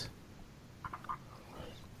 sports.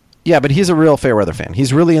 Yeah, but he's a real fair weather fan.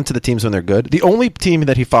 He's really into the teams when they're good. The only team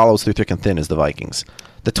that he follows through thick and thin is the Vikings.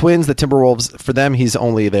 The Twins, the Timberwolves, for them, he's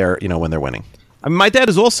only there, when they're winning. I mean, my dad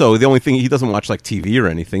is also the only thing he doesn't watch like TV or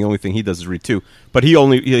anything. The only thing he does is read too. But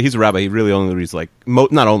he's a rabbi. He really only reads like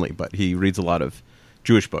not only, but he reads a lot of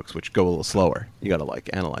Jewish books, which go a little slower. You got to like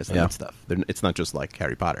analyze them and stuff. It's not just like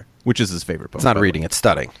Harry Potter, which is his favorite book. It's not reading; it's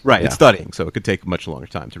studying. Right, Yeah. it's studying, so it could take a much longer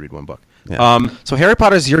time to read one book. Yeah. So Harry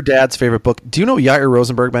Potter is your dad's favorite book. Do you know Yair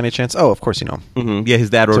Rosenberg by any chance? Oh, of course you know him. Mm-hmm. Yeah, his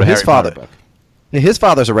dad wrote So a his Harry father- Potter book. His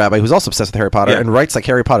father's a rabbi who's also obsessed with Harry Potter Yeah. and writes like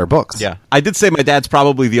Harry Potter books. Yeah, I did say my dad's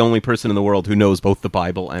probably the only person in the world who knows both the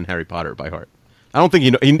Bible and Harry Potter by heart. I don't think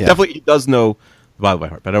he definitely does know the Bible by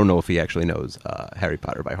heart, but I don't know if he actually knows Harry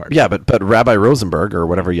Potter by heart. Yeah, but Rabbi Rosenberg or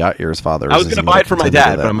whatever Yair's father is. I was going to buy it for my continue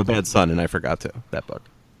dad, that. but I'm a bad son and I forgot that book.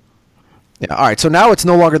 Yeah, all right, so now it's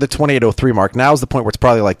no longer the 28:03 mark. Now is the point where it's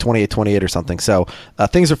probably like 28:28 or something. So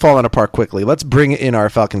things are falling apart quickly. Let's bring in our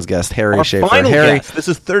Falcons guest, Harry Our Schaefer. final Harry, guess. This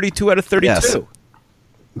is 32 out of 32. Yes.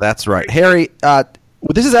 That's right. Harry,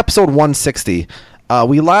 this is episode 160.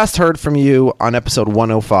 We last heard from you on episode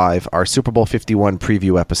 105, our Super Bowl 51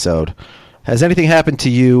 preview episode. Has anything happened to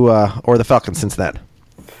you or the Falcons since then?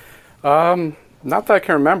 Not that I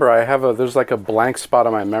can remember. There's like a blank spot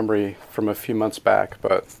on my memory from a few months back,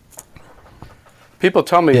 but people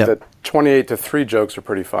tell me that 28-3 jokes are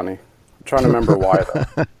pretty funny. I'm trying to remember why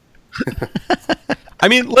though. I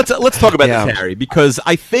mean, let's talk about this, Harry, because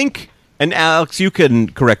I think, and Alex, you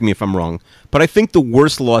can correct me if I'm wrong, but I think the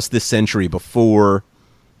worst loss this century before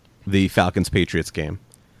the Falcons-Patriots game,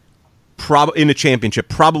 in a championship,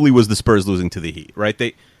 probably was the Spurs losing to the Heat, right?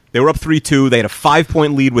 They were up 3-2. They had a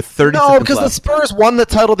 5-point lead with 30 seconds No, left. because the Spurs won the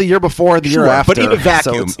title the year before, the year Sure, after. but in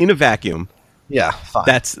a vacuum, So yeah, fine.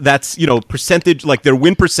 that's percentage, like their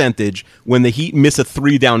win percentage when the Heat miss a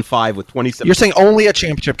 3-down-5 with 27. You're saying only a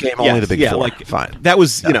championship game, only Yes, the Big yeah, Four. like Fine. that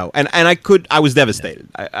was and I was devastated.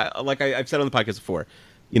 I've said on the podcast before,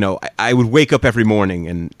 I would wake up every morning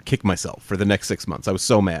and kick myself for the next 6 months. I was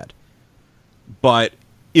so mad. But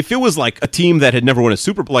if it was like a team that had never won a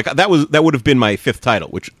Super Bowl, like that would have been my fifth title,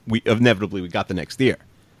 which we got the next year.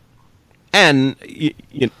 And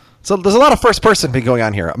so there's a lot of first person been going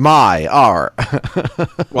on here. Our.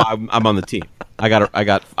 Well, I'm on the team. I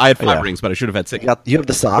had 5 rings, but I should have had 6. You have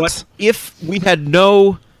the socks. But if we had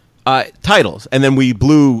no titles and then we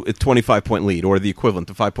blew a 25-point lead or the equivalent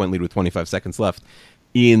of 5-point lead with 25 seconds left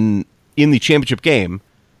in the championship game,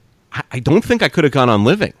 I don't think I could have gone on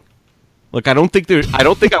living. Look, I don't think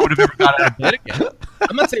I would have ever got out of bed again.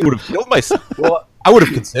 I'm not saying I would have killed myself. Well, I would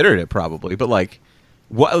have considered it probably, but like,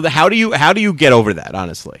 how do you get over that?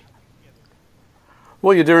 Honestly.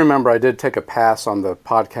 Well, you do remember I did take a pass on the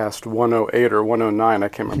podcast 108 or 109. I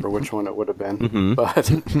can't remember which one it would have been, Mm-hmm. but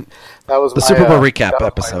that was the my, Super Bowl recap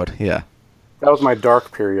episode. That was my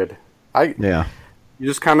dark period. You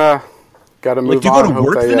just kind of got to move on. Did you go to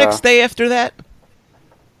work the next day after that?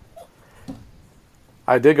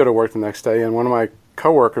 I did go to work the next day, and one of my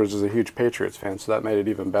coworkers is a huge Patriots fan, so that made it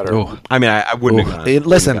even better. Ooh. I mean, I wouldn't have gone.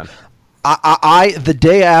 Listen, I the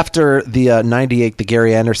day after the 98, the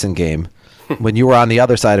Gary Anderson game, when you were on the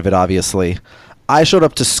other side of it, obviously, I showed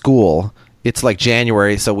up to school. It's like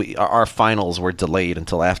January, so our finals were delayed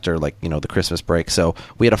until after the Christmas break. So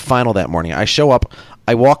we had a final that morning. I show up,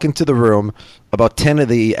 I walk into the room, about 10 of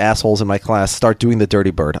the assholes in my class start doing the Dirty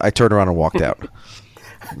Bird. I turned around and walked out.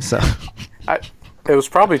 So it was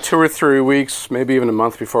probably 2 or 3 weeks, maybe even a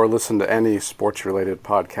month before I listened to any sports-related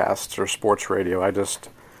podcasts or sports radio. I just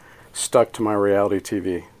stuck to my reality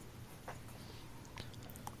TV.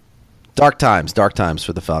 Dark times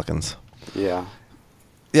for the Falcons. Yeah.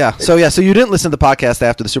 Yeah. So you didn't listen to the podcast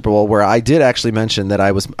after the Super Bowl, where I did actually mention that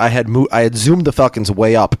I had zoomed the Falcons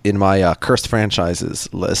way up in my cursed franchises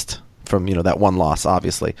list from that one loss.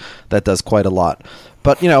 Obviously, that does quite a lot.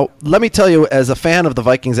 But let me tell you, as a fan of the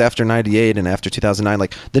Vikings after '98 and after 2009,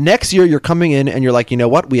 like the next year you're coming in and you're like,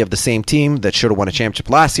 what? We have the same team that should have won a championship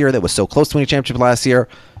last year, that was so close to winning a championship last year.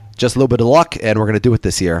 Just a little bit of luck, and we're going to do it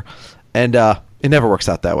this year. And it never works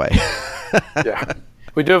out that way. Yeah.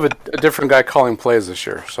 We do have a different guy calling plays this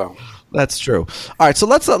year, so that's true. All right, so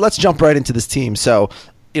let's jump right into this team. So,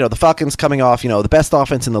 the Falcons coming off, the best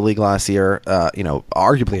offense in the league last year.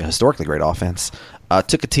 Arguably a historically great offense.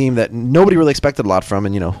 took a team that nobody really expected a lot from,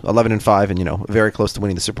 and 11-5, and very close to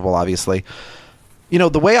winning the Super Bowl, obviously.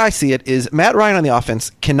 The way I see it is Matt Ryan on the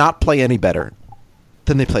offense cannot play any better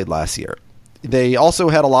than they played last year. They also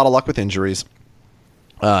had a lot of luck with injuries.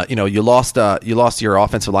 You lost your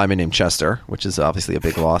offensive lineman named Chester, which is obviously a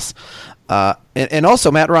big loss. And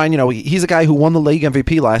also Matt Ryan, he's a guy who won the league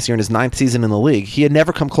MVP last year in his 9th season in the league. He had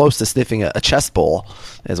never come close to sniffing a chest bowl,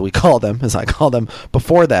 as I call them,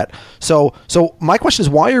 before that. So my question is,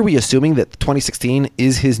 why are we assuming that 2016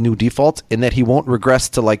 is his new default and that he won't regress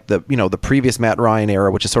to like the previous Matt Ryan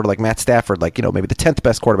era, which is sort of like Matt Stafford, like maybe the 10th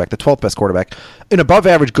best quarterback, the 12th best quarterback, an above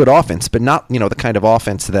average good offense, but not the kind of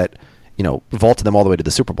offense that vaulted them all the way to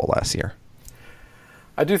the Super Bowl last year.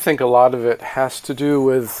 I do think a lot of it has to do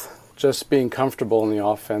with just being comfortable in the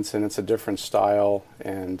offense, and it's a different style.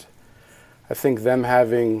 And I think them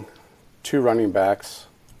having 2 running backs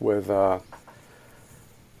with, the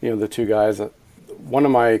 2 guys. One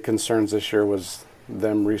of my concerns this year was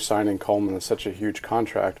them re-signing Coleman with such a huge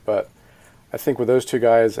contract. But I think with those 2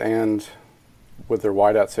 guys and with their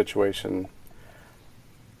wideout situation,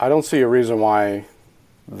 I don't see a reason why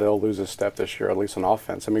they'll lose a step this year, at least on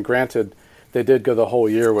offense. I mean, granted, they did go the whole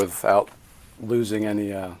year without losing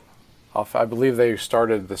any I believe they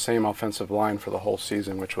started the same offensive line for the whole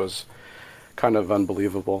season, which was kind of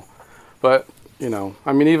unbelievable. But,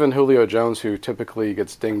 even Julio Jones, who typically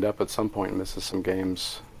gets dinged up at some point and misses some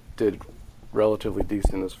games, did relatively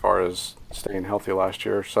decent as far as staying healthy last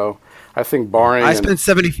year. So I think barring... I spent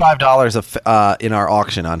 $75 in our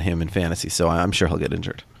auction on him in fantasy, so I'm sure he'll get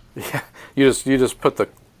injured. Yeah, you just put the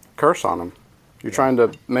curse on him. You're trying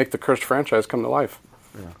to make the cursed franchise come to life.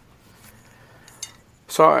 Yeah.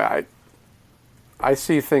 So I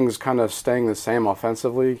see things kind of staying the same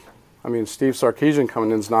offensively. I mean, Steve Sarkisian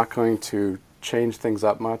coming in is not going to change things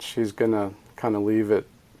up much. He's going to kind of leave it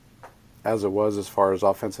as it was as far as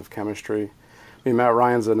offensive chemistry. I mean, Matt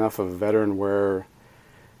Ryan's enough of a veteran where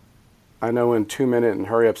I know in 2-minute and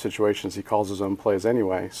hurry-up situations he calls his own plays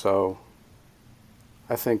anyway. So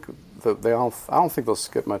I think that I don't think they'll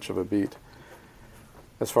skip much of a beat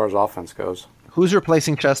as far as offense goes. Who's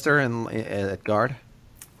replacing Chester at guard?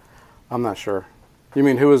 I'm not sure. You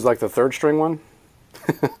mean who was like the 3rd string one?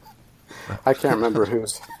 I can't remember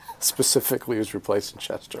who's specifically who's replacing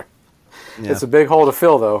Chester. Yeah. It's a big hole to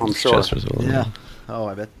fill, though. I'm sure. Yeah. Oh,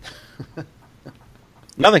 I bet.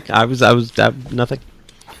 Nothing. I was nothing.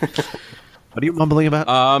 What are you mumbling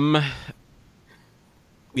about?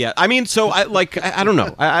 Yeah. I mean, so I don't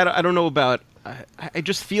know. I don't know about. I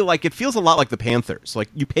just feel like it feels a lot like the Panthers. Like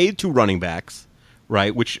you paid 2 running backs,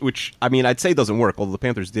 right? Which I mean, I'd say doesn't work. Although the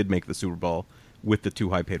Panthers did make the Super Bowl with the 2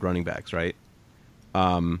 high-paid running backs, right?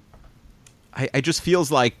 I just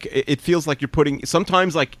feels like you're putting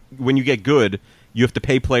sometimes like when you get good, you have to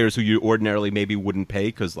pay players who you ordinarily maybe wouldn't pay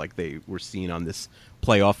because like they were seen on this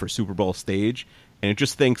playoff or Super Bowl stage, and it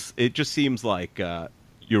just seems like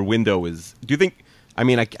your window is. Do you think? I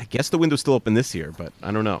mean, I guess the window's still open this year, but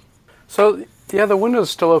I don't know. So yeah, the window's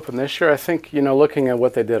still open this year. I think looking at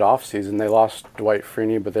what they did offseason, they lost Dwight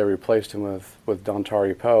Freeney, but they replaced him with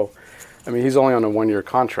Dontari Poe. I mean, he's only on a 1-year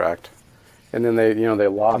contract, and then they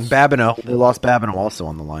lost Babineau. They lost Babineau also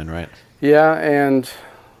on the line, right? Yeah,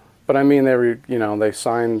 but I mean, they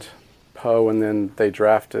signed Poe, and then they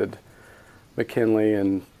drafted McKinley,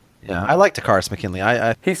 and yeah, I like Takaris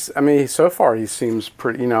McKinley. So far he seems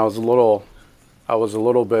pretty. I was a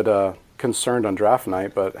little bit concerned on draft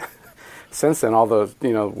night, but since then, all the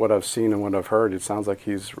what I've seen and what I've heard, it sounds like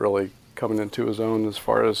he's really coming into his own as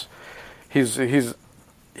far as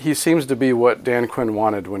he seems to be what Dan Quinn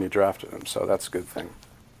wanted when he drafted him, so that's a good thing.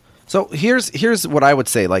 So here's what I would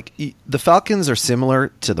say. Like the Falcons are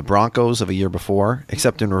similar to the Broncos of a year before,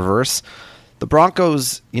 except in reverse. The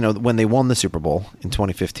Broncos, when they won the Super Bowl in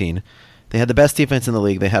 2015, they had the best defense in the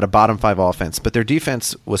league. They had a bottom 5 offense, but their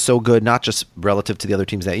defense was so good, not just relative to the other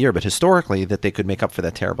teams that year, but historically, that they could make up for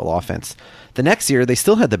that terrible offense. The next year, they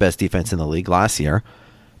still had the best defense in the league last year,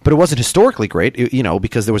 but it wasn't historically great,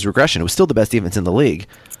 because there was regression. It was still the best defense in the league.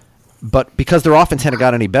 But because their offense hadn't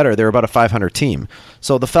got any better, they were about a 500 team.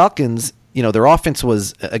 So the Falcons, their offense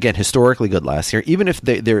was, again, historically good last year. Even if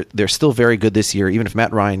they're still very good this year, even if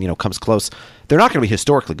Matt Ryan, comes close, they're not going to be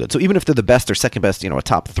historically good. So even if they're the best or second best, a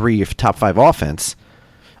top 3 or top 5 offense,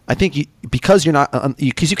 I think because you're not not going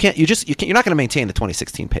to maintain the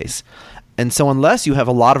 2016 pace. And so unless you have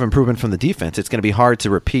a lot of improvement from the defense, it's going to be hard to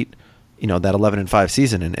repeat that 11-5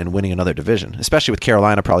 season and winning another division, especially with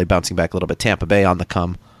Carolina probably bouncing back a little bit, Tampa Bay on the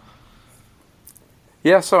come.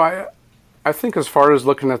 Yeah, so I think as far as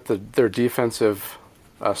looking at their defensive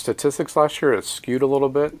statistics last year, it's skewed a little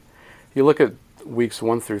bit. You look at weeks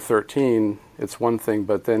 1 through 13, it's one thing,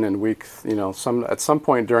 but then in at some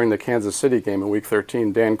point during the Kansas City game in week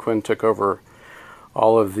 13, Dan Quinn took over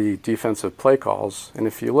all of the defensive play calls. And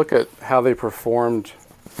if you look at how they performed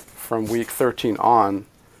from week 13 on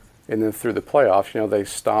and then through the playoffs, they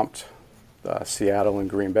stomped Seattle and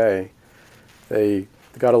Green Bay. They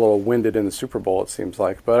got a little winded in the Super Bowl, it seems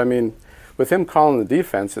like. But, I mean, with him calling the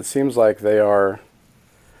defense, it seems like they were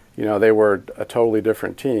a totally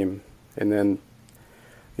different team. And then,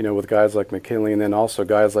 with guys like McKinley and then also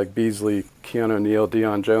guys like Beasley, Keanu Neal,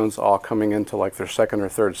 Deion Jones all coming into like their second or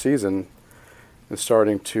third season and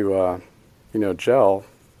starting to, gel,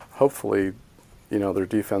 hopefully, their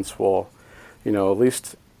defense will, at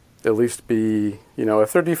least be,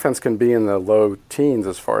 if their defense can be in the low teens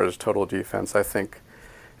as far as total defense, I think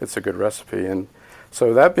it's a good recipe. And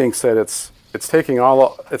so that being said, it's taking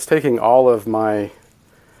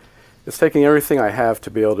everything I have to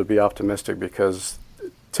be able to be optimistic, because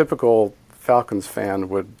typical Falcons fan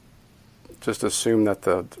would just assume that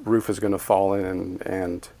the roof is going to fall in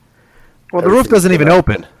and well, the roof doesn't even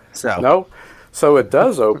open. No, so it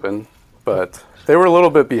does open, but they were a little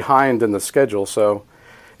bit behind in the schedule, so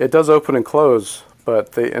it does open and close.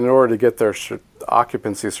 But in order to get their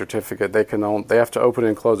occupancy certificate, they have to open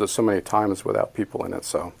and close it so many times without people in it.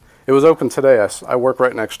 So it was open today. I work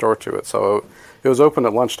right next door to it, so it was open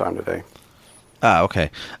at lunchtime today. Okay.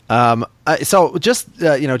 So just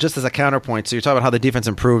as a counterpoint, so you're talking about how the defense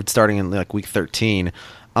improved starting in like week 13.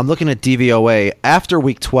 I'm looking at DVOA. After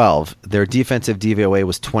week 12, their defensive DVOA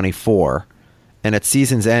was 24, and at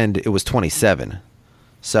season's end, it was 27.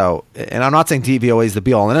 So, and I'm not saying DVOA is the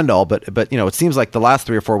be-all and end-all, but it seems like the last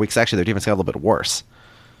 3 or 4 weeks, actually, their defense got a little bit worse.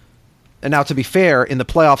 And now, to be fair, in the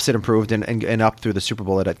playoffs, it improved, and up through the Super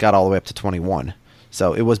Bowl, it got all the way up to 21.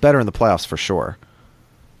 So it was better in the playoffs for sure.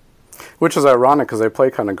 Which is ironic because they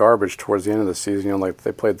played kind of garbage towards the end of the season. Like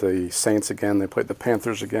they played the Saints again, they played the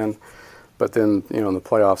Panthers again, but then in the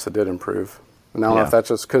playoffs it did improve. And I don't know if that's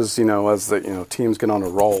just because as the teams get on a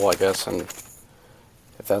roll, I guess, and if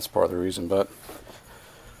that's part of the reason. But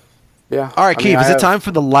yeah. All right, Keith. Is it time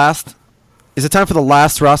for the last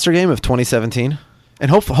roster game of 2017,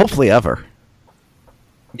 and hopefully ever?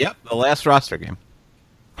 Yep, the last roster game.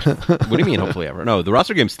 What do you mean, hopefully ever? No, the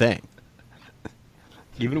roster game's staying.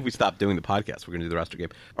 Even if we stop doing the podcast, we're going to do the roster game.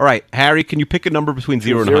 All right, Harry, can you pick a number between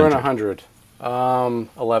 0 and 100? 0 and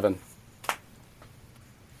 100. 11.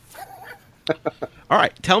 All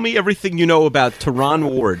right, tell me everything you know about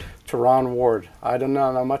Teron Ward. Teron Ward. I don't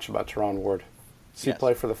know much about Teron Ward. Does he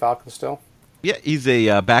play for the Falcons still? Yeah, he's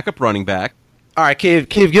a backup running back. All right, Keith,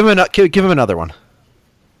 give him another one.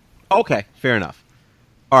 Okay, fair enough.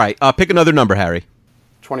 All right, pick another number, Harry.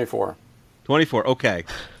 24. 24, okay.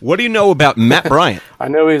 What do you know about Matt Bryant? I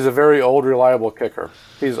know he's a very old, reliable kicker.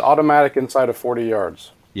 He's automatic inside of 40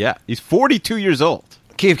 yards. Yeah, he's 42 years old.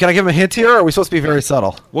 Keith, can I give him a hint here, or are we supposed to be very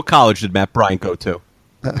subtle? What college did Matt Bryant go to?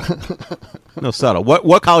 No, subtle.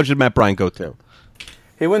 What college did Matt Bryant go to?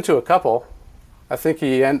 He went to a couple. I think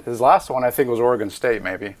his last one, I think, was Oregon State,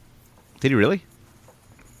 maybe. Did he really?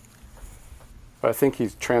 But I think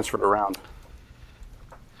he's transferred around.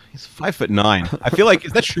 He's 5'9". I feel like,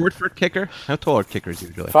 is that short for a kicker? How tall are kickers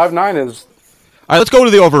usually? 5'9" is... All right, let's go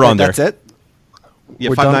to the over-under. That's it? Yeah,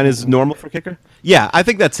 5'9" is normal for a kicker? Yeah, I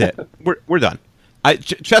think that's it. We're done.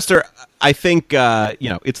 Chester, I think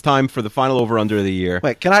it's time for the final over-under of the year.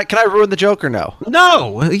 Wait, can I ruin the joke or no?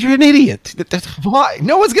 No, you're an idiot. Why?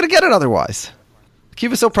 No one's going to get it otherwise.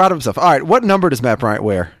 Keith is so proud of himself. All right, what number does Matt Bryant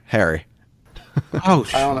wear, Harry? Oh,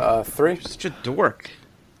 I don't know, 3? You're such a dork.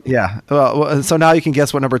 Yeah. Well, so now you can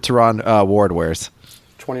guess what number Teron Ward wears.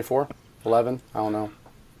 24? 11? I don't know.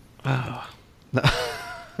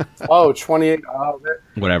 Oh. 28.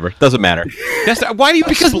 Whatever. Doesn't matter. Why do you?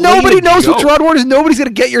 Because nobody knows who Teron Ward is. Nobody's going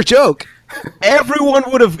to get your joke. Everyone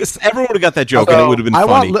would have got that joke, and it would have been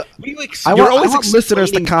funny. I want listeners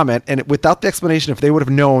to comment, and without the explanation, if they would have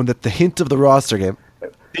known that the hint of the roster game.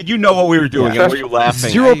 Did you know what we were doing? And were you laughing?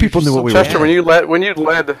 Zero people knew what we were doing. Chester, when you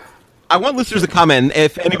led. I want listeners to comment, and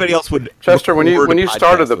if anybody else would. Chester, when you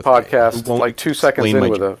started the podcast, like 2 seconds in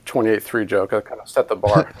with a 28-3 joke, that kind of set the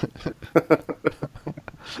bar.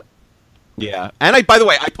 Yeah, and by the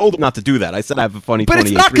way, I told him not to do that. I said I have a funny 28-3 joke. But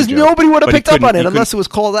it's not because nobody would have picked up on it unless it was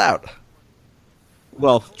called out.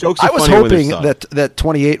 Well, jokes are I was hoping that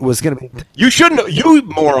 28 was going to be... You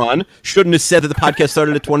moron, shouldn't have said that the podcast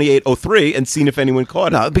started at 28:03 and seen if anyone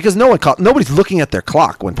caught it. No, because nobody's looking at their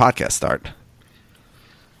clock when podcasts start.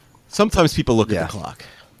 Sometimes people look at the clock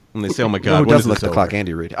and they say, "Oh my God, who doesn't look at the clock?"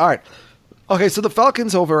 Andy Reid. All right, okay. So the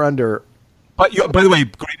Falcons over/under. But by the way,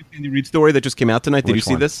 greatest Andy Reid story that just came out tonight. Did you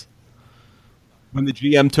see this? when the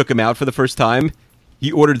GM took him out for the first time,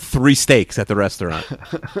 he ordered 3 steaks at the restaurant.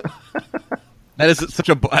 That is such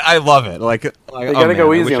a. I love it. Like you gotta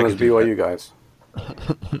go easy on those BYU guys.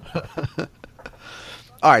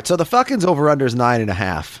 All right, so the Falcons over/under is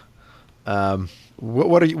 9.5.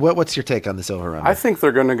 What's your take on this over/under? I think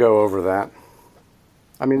they're going to go over that.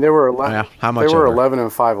 I mean, they were 11. How much? They were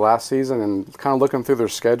 11-5 last season, and kind of looking through their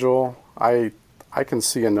schedule, I can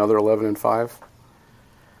see another 11-5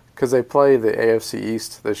 because they play the AFC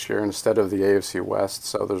East this year instead of the AFC West,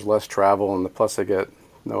 so there's less travel, and plus they get,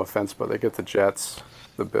 no offense, but they get the Jets,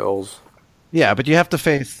 the Bills. Yeah, but you have to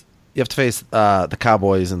face the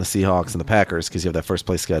Cowboys and the Seahawks and the Packers because you have that first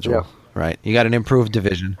place schedule, right? You got an improved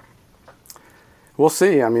division. We'll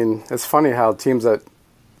see. I mean, it's funny how teams that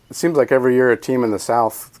it seems like every year a team in the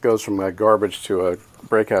South goes from like garbage to a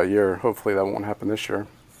breakout year. Hopefully that won't happen this year.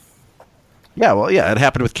 Yeah, well, it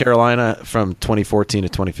happened with Carolina from 2014 to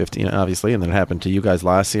 2015, obviously, and then it happened to you guys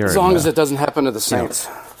last year. As long as it doesn't happen to the Saints.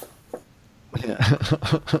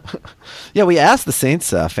 Yeah, we asked the Saints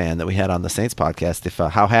fan that we had on the Saints podcast if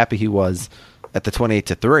how happy he was at the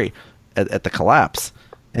 28-3 at the collapse,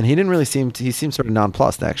 and he didn't really he seemed sort of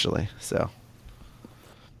nonplussed actually. So,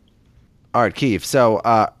 all right, Keith. So,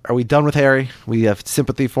 are we done with Harry? We have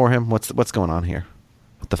sympathy for him. What's going on here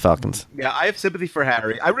with the Falcons? Yeah, I have sympathy for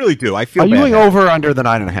Harry. I really do. I feel. Are you bad, going Harry. over or under the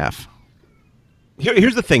 9.5?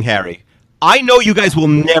 Here's the thing, Harry. I know you guys will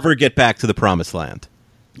never get back to the promised land.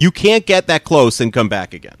 You can't get that close and come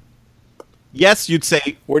back again. Yes, you'd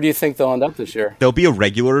say... Where do you think they'll end up this year? They'll be a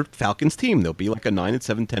regular Falcons team. They'll be like a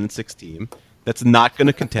 9-7, 10-6 team that's not going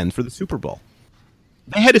to contend for the Super Bowl.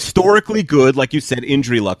 They had historically good, like you said,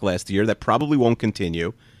 injury luck last year that probably won't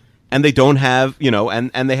continue. And they don't have,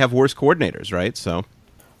 and they have worse coordinators, right? So,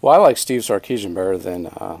 well, I like Steve Sarkisian better than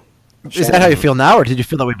Is that how you feel now, or did you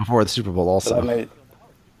feel that way before the Super Bowl also?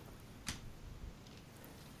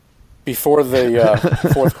 Before the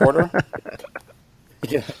fourth quarter?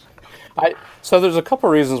 Yeah. So there's a couple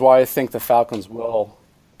reasons why I think the Falcons will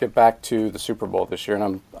get back to the Super Bowl this year,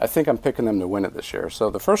 and I think I'm picking them to win it this year. So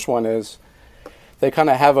the first one is they kind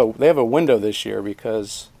of have a window this year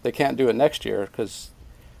because they can't do it next year because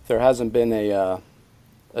there hasn't been a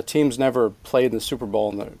team's never played in the Super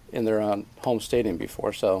Bowl in their home stadium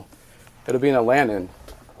before. So it'll be in Atlanta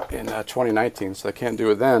in 2019, so they can't do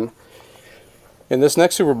it then. And this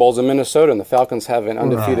next Super Bowl is in Minnesota, and the Falcons have an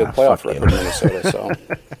undefeated playoff record in Minnesota. So,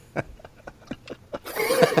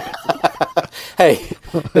 hey,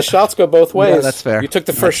 the shots go both ways. Yeah, that's fair. You took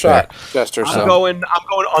the first shot, Chester. I'm going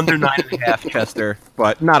under 9.5, Chester,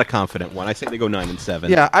 but not a confident one. I say they go 9-7.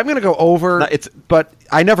 Yeah, I'm going to go over. But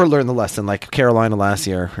I never learned the lesson like Carolina last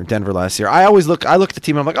year or Denver last year. I look at the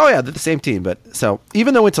team and I'm like, oh yeah, they're the same team. But so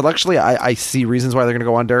even though intellectually I see reasons why they're going to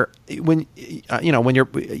go under, when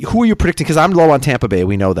who are you predicting? Because I'm low on Tampa Bay.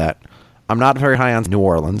 We know that. I'm not very high on New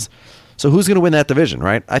Orleans. So who's going to win that division,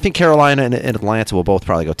 right? I think Carolina and Atlanta will both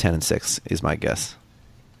probably go 10-6 is my guess.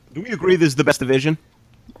 Do we agree this is the best division?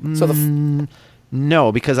 So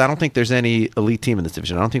no, because I don't think there's any elite team in this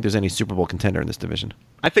division. I don't think there's any Super Bowl contender in this division.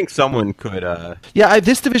 I think someone could.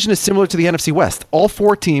 This division is similar to the NFC West. All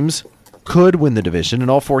 4 teams could win the division,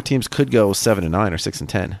 and all 4 teams could go 7-9 or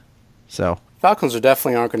 6-10. So Falcons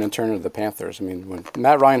definitely aren't going to turn into the Panthers. I mean, when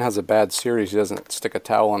Matt Ryan has a bad series, he doesn't stick a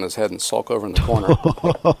towel on his head and sulk over in the corner.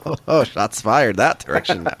 Oh, shots fired that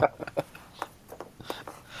direction now.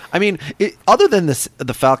 I mean, other than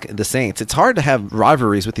the Saints, it's hard to have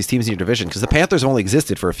rivalries with these teams in your division because the Panthers only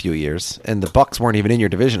existed for a few years, and the Bucs weren't even in your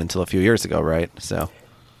division until a few years ago, right? So,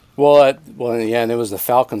 and it was the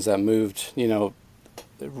Falcons that moved.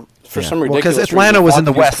 For some ridiculous because Atlanta was in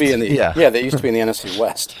the West. They used to be in the NFC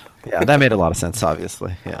West. Yeah, that made a lot of sense.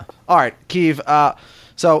 Obviously, yeah. All right, Keeve.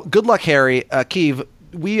 So good luck, Harry. Keeve,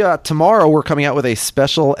 we tomorrow we're coming out with a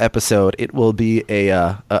special episode. It will be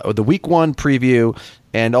the Week 1 preview.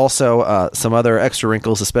 And also some other extra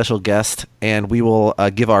wrinkles, a special guest, and we will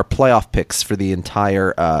give our playoff picks for the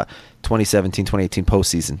entire 2017-2018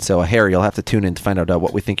 postseason. So, Harry, you'll have to tune in to find out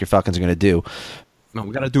what we think your Falcons are going to do. No,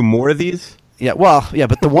 we got to do more of these? Yeah,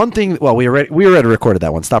 but the one thing, we already recorded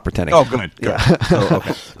that one. Stop pretending. Oh, good. Yeah.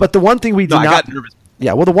 Okay. But the one thing we did not. I got nervous.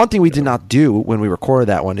 Yeah, well, the one thing we did not do when we recorded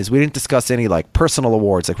that one is we didn't discuss any personal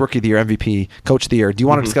awards, like Rookie of the Year, MVP, Coach of the Year. Do you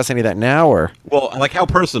want to discuss any of that now, or? Well, how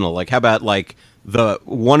personal? How about the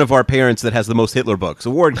one of our parents that has the most Hitler books?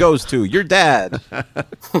 Award goes to your dad.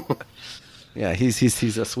 Yeah, he's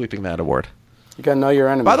sweeping that award. You gotta know your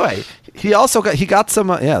enemy. By the way, he got some.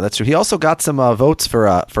 That's true. He also got some votes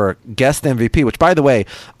for guest MVP. Which, by the way,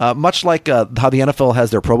 much like how the NFL has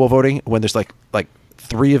their Pro Bowl voting, when there's like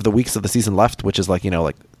 3 of the weeks of the season left, which is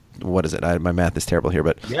what is it? My math is terrible here,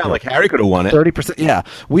 but Yeah, like Harry could have won it. 30%. Yeah,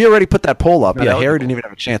 we already put that poll up. Not Yeah, eligible. Harry didn't even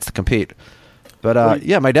have a chance to compete. But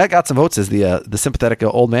yeah, my dad got some votes as the sympathetic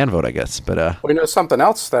old man vote, I guess. But Well, you know, something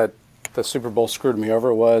else that the Super Bowl screwed me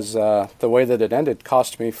over was the way that it ended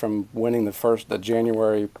cost me from winning the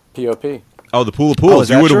January POP. Oh, the Pool of Pools. is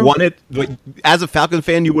You that would have true? won it. As a Falcon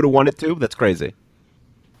fan, you would have won it too? That's crazy.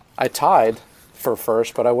 I tied for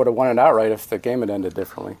first, but I would have won it outright if the game had ended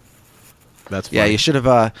differently. That's funny. yeah, you should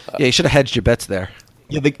have hedged your bets there.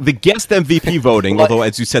 Yeah, the guest MVP voting, although,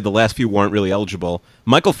 as you said, the last few weren't really eligible.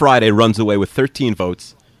 Michael Friday runs away with 13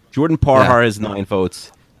 votes. Jordan Parhar has 9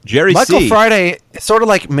 votes. Jerry Michael C. Friday, sort of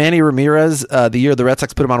like Manny Ramirez, the year the Red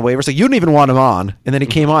Sox put him on waivers. So you didn't even want him on, and then he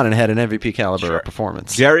came on and had an MVP caliber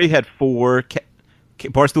performance. Jerry had 4.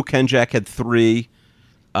 Barstool Kenjack had 3.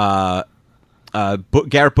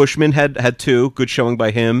 Garrett Bushman had 2. Good showing by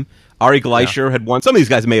him. Ari Gleischer had 1. Some of these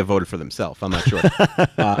guys may have voted for themselves. I'm not sure.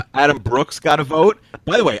 Adam Brooks got a vote.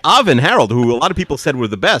 By the way, Av and Harold, who a lot of people said were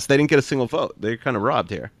the best, they didn't get a single vote. They're kind of robbed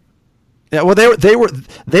here. Yeah, well, they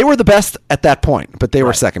were the best at that point, but they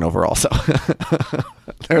were second overall. So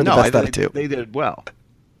they were the best out of 2. They did well.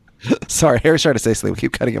 Sorry, Harry's trying to say something. We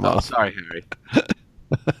keep cutting him off. Sorry, Harry.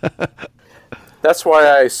 That's why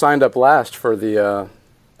I signed up last for the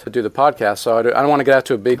to do the podcast. So I don't want to get out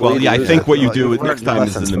to a big lead. Well, yeah, I think what you do learned next time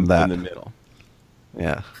is lessons in from the that. middle.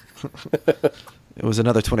 Yeah. It was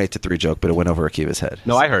another 28-3 joke, but it went over Akiva's head.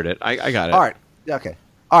 No, I heard it. I got it. All right. Okay.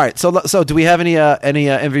 All right. So do we have any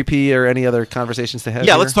MVP or any other conversations to have?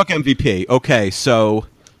 Yeah, here? let's talk MVP. Okay, so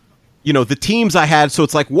the teams I had. So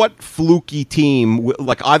it's like what fluky team,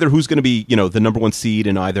 like either who's going to be the number 1 seed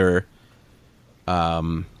in either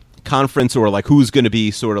conference, or like who's going to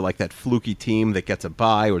be sort of like that fluky team that gets a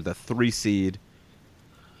bye, or the 3 seed.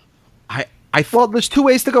 Well, there's 2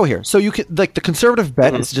 ways to go here. So you can like the conservative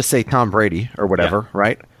bet is just say Tom Brady or whatever,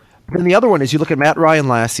 right? Then the other one is you look at Matt Ryan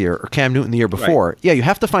last year or Cam Newton the year before. Right. Yeah, you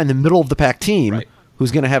have to find the middle of the pack team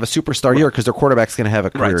who's going to have a superstar year because their quarterback's going to have a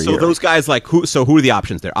career Right. So year. those guys who are the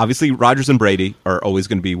options there? Obviously, Rodgers and Brady are always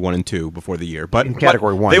going to be 1 and 2 before the year, but in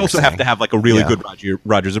category 1, they you're also saying. have to have like a really good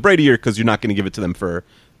Rodgers or Brady year because you're not going to give it to them for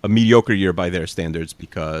a mediocre year by their standards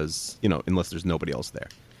because unless there's nobody else there.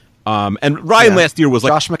 And Ryan last year was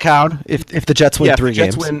like Josh McCown. If the Jets win 3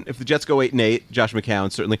 games, if the Jets go 8-8, Josh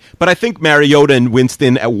McCown certainly. But I think Mariota and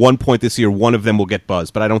Winston at one point this year, one of them will get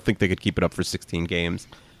buzzed. But I don't think they could keep it up for 16 games.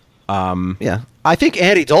 Yeah, I think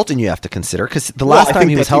Andy Dalton you have to consider because the last time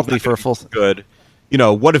he was healthy for a full good.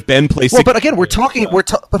 What if Ben plays? Well, but again, but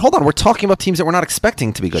hold on, we're talking about teams that we're not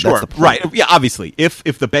expecting to be good. Sure, That's the point. right? Yeah, obviously, if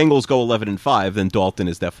the Bengals go 11-5, then Dalton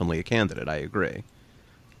is definitely a candidate. I agree.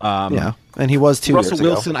 Yeah, and he was 2 Russell years ago.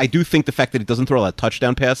 Wilson, I do think the fact that he doesn't throw a lot of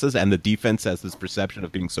touchdown passes and the defense has this perception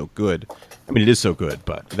of being so good. I mean, it is so good,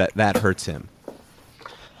 but that hurts him.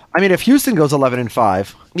 I mean, if Houston goes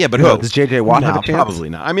 11-5, yeah, but who does J.J. Watt have a chance? Probably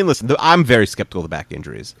not. I mean, listen, I'm very skeptical of the back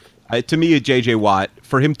injuries. To me, J.J. Watt,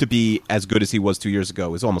 for him to be as good as he was 2 years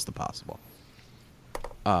ago, is almost impossible.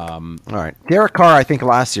 All right, Derek Carr, I think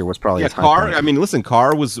last year was probably his high Carr. point. I mean, listen,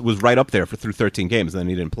 Carr was right up there through 13 games, and then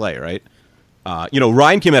he didn't play, right?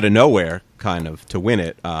 Ryan came out of nowhere, kind of, to win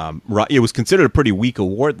it. It was considered a pretty weak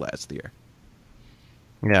award last year.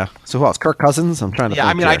 Yeah. So who else? Kirk Cousins? I'm trying to think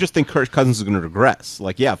I mean, here. I just think Kirk Cousins is going to regress.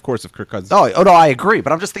 Like, yeah, of course, if Kirk Cousins... Oh, no, I agree.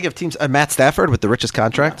 But I'm just thinking of teams... Matt Stafford with the richest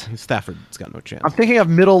contract. Stafford's got no chance. I'm thinking of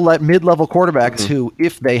mid-level quarterbacks who,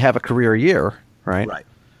 if they have a career year, right?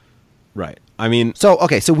 Right. I mean... So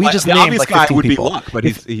we just the named obvious like guy 15 would people. be Luck, but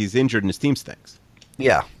he's injured and his team stinks.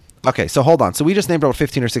 Yeah. Okay, so hold on. So we just named about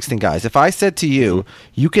 15 or 16 guys. If I said to you,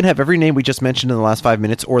 you can have every name we just mentioned in the last 5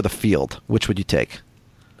 minutes or the field, which would you take?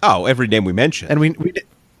 Oh, every name we mentioned. And we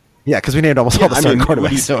yeah, because we named almost all the starting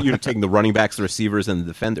quarterbacks. You're taking the running backs, the receivers, and the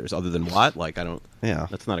defenders. Other than Watt, like I don't. Yeah,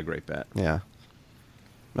 that's not a great bet. Yeah.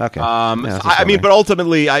 Okay. I mean, but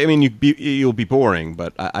ultimately, I mean, you'll be boring,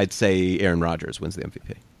 but I'd say Aaron Rodgers wins the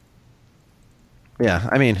MVP. Yeah,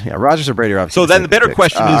 I mean, Rodgers or Brady are obviously. So then the better picks.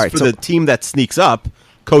 question is right, for the team that sneaks up,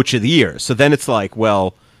 coach of the year. So then it's like,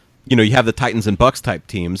 well, you have the Titans and Bucks type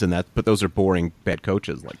teams, but those are boring, bad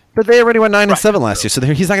coaches. Like, but they already went 9-7 last year, so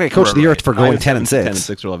he's not going to coach of the year for going 10-6.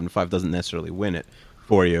 10-6 or 11-5 doesn't necessarily win it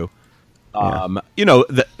for you. Yeah.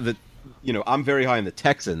 I'm very high on the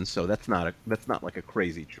Texans, so that's not like a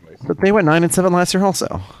crazy choice. But they went 9-7 last year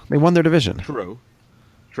also. They won their division. True.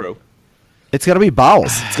 It's going to be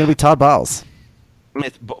Bowles. It's going to be Todd Bowles.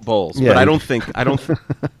 It's Bowles, Yeah, but I don't think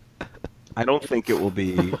it will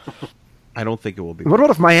be. I don't think it will be. What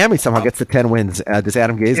about if Miami somehow gets to 10 wins? Does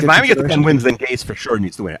Adam Gase? If Miami gets to 10 wins, then Gase for sure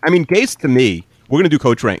needs to win it. I mean, Gase to me, we're going to do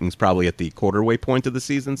coach rankings probably at the quarterway point of the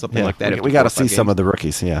season, something like that. We got to see some of the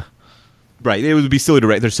rookies. Yeah. Right. It would be silly to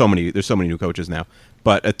rate. There's so many new coaches now.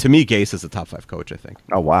 But to me, Gase is a top 5 coach, I think.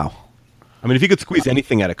 Oh, wow. I mean, if he could squeeze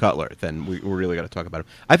anything out of Cutler, then we're really got to talk about him.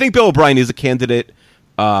 I think Bill O'Brien is a candidate.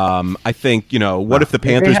 I think, what if the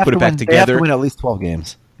Panthers put it back together? They have to win at least 12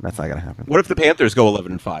 games. That's not going to happen. What if the Panthers go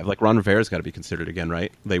 11-5? Like, Ron Rivera's got to be considered again,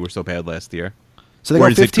 right? They were so bad last year. So they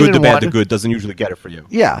Whereas go 15 good, the and bad, 1. the good doesn't usually get it for you.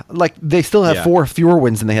 Yeah, like they still have 4 fewer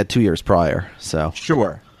wins than they had 2 years prior. So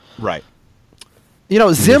sure, right.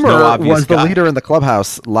 Zimmer was the leader in the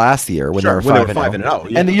clubhouse last year when they were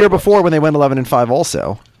 5-0, and the year before when they went 11-5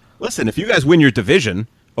 also. Listen, if you guys win your division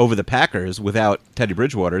over the Packers without Teddy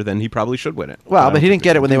Bridgewater, then he probably should win it. Well, but he didn't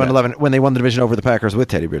get it when they won the division over the Packers with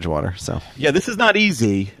Teddy Bridgewater. So yeah, this is not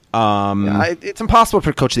easy. It's impossible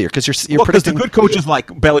for Coach of the Year because you're because the good coaches like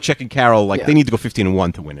Belichick and Carroll, they need to go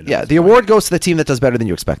 15-1 to win it. Yeah, the award goes to the team that does better than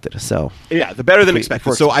you expected. So yeah, the better than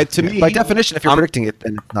expected. So to me, by definition, if you're predicting it,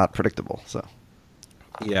 then it's not predictable. So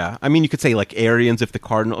yeah, I mean, you could say like Arians if the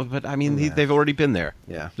Cardinals, but I mean they've already been there.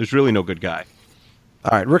 Yeah, there's really no good guy.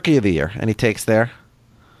 All right, Rookie of the Year. Any takes there?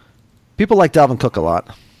 People like Dalvin Cook a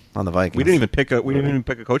lot on the Vikings. We didn't even pick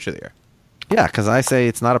a Coach of the Year. Yeah, because I say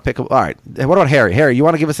it's not a pick. All right, what about Harry? Harry, you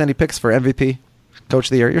want to give us any picks for MVP, Coach of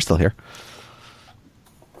the Year? You're still here.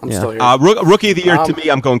 I'm still here. Rookie of the Year to me,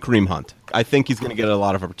 I'm going Kareem Hunt. I think he's going to get a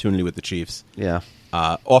lot of opportunity with the Chiefs. Yeah.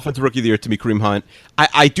 Offensive Rookie of the Year to me, Kareem Hunt.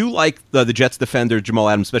 I do like the Jets defender Jamal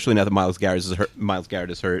Adams, especially now that Myles Garrett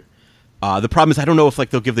is hurt. The problem is I don't know if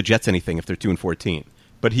they'll give the Jets anything if they're 2-14.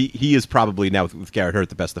 But he is probably now with Garrett hurt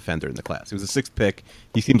the best defender in the class. He was a 6th pick.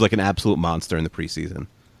 He seems like an absolute monster in the preseason.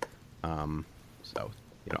 So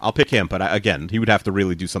I'll pick him. But again, he would have to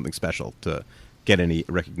really do something special to get any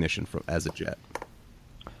recognition as a Jet.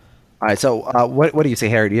 All right. So what do you say,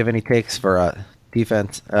 Harry? Do you have any takes for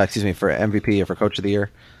defense? For MVP or for Coach of the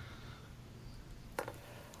Year?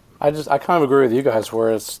 I kind of agree with you guys.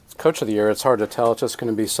 Where it's Coach of the Year, it's hard to tell. It's just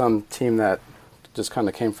going to be some team that just kind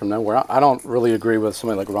of came from nowhere. I don't really agree with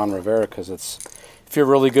somebody like Ron Rivera because if you're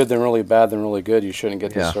really good, then really bad, then really good. You shouldn't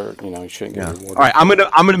get the cert. You shouldn't get rewarded. All right, I'm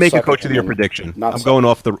gonna make a Coach of the Year prediction. I'm going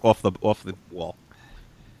off the wall.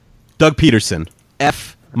 Doug Peterson,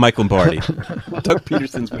 Mike Lombardi. Doug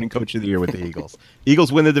Peterson's winning Coach of the Year with the Eagles.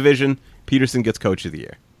 Eagles win the division. Peterson gets Coach of the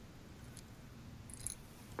Year.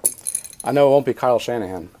 I know it won't be Kyle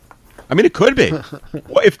Shanahan. I mean, it could be.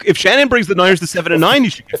 If Shannon brings the Niners to 7-9, you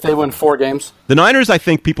should. If they win 4 games, the Niners, I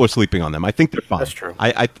think people are sleeping on them. I think they're fine. That's true.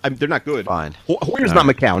 They're not good. Fine. Hoyer's not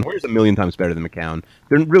McCown. Hoyer's a million times better than McCown.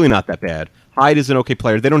 They're really not that bad. Hyde is an okay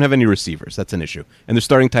player. They don't have any receivers. That's an issue. And their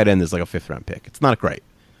starting tight end is like a 5th-round pick. It's not great,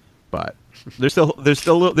 but there's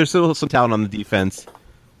still some talent on the defense.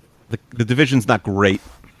 The division's not great.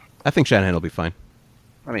 I think Shanahan will be fine.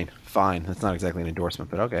 I mean, fine. That's not exactly an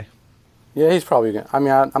endorsement, but okay. Yeah, he's probably going to. I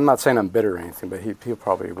mean, I'm not saying I'm bitter or anything, but he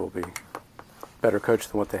probably will be better coach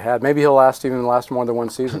than what they had. Maybe he'll last more than one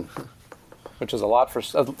season, which is a lot for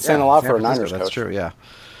saying a lot for a Niners coach. That's true, yeah.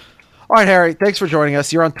 All right, Harry, thanks for joining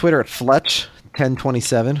us. You're on Twitter at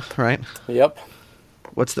Fletch1027, right? Yep.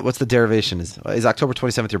 What's the derivation? Is October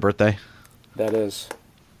 27th your birthday? That is.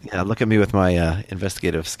 Yeah, look at me with my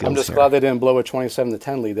investigative skills. I'm just glad they didn't blow a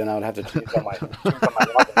 27-10 lead. Then I would have to change on my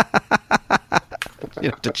login. You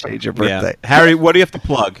have to change your birthday. Yeah. Harry, what do you have to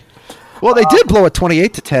plug? Well, they did blow a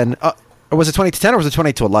 28-10. Or was it 28-10 or was it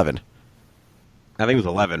 28-11? I think it was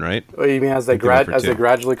 11, right? What do you mean as they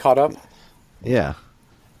gradually caught up? Yeah.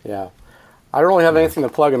 Yeah. I don't really have anything to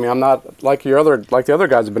plug. I mean, I'm not like the other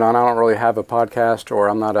guys have been on. I don't really have a podcast, or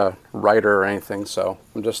I'm not a writer or anything. So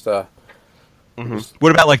I'm just. What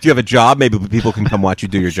about do you have a job? Maybe people can come watch you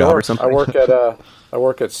do your job or something. I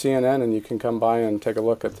work at CNN, and you can come by and take a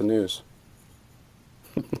look at the news.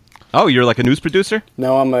 Oh, you're like a news producer?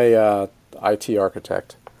 No, I'm a IT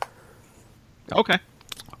architect. Okay.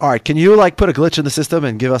 All right, can you put a glitch in the system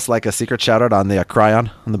and give us a secret shout out on the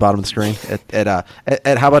Cryon on the bottom of the screen at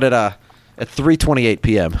how about at 3:28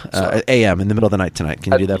 p.m. a.m. in the middle of the night tonight?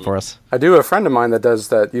 Can you do that for us? I do. A friend of mine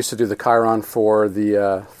that used to do the Chiron for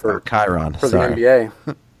the Chiron for the NBA.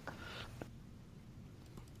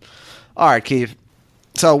 All right, Keith.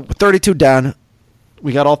 So 32 down.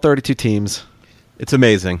 We got all 32 teams. It's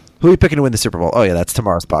amazing. Who are you picking to win the Super Bowl? Oh yeah, that's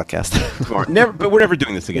tomorrow's podcast. Tomorrow. But we're never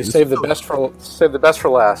doing this again. Save the best for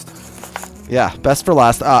last. Yeah, best for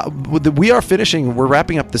last. We are finishing. We're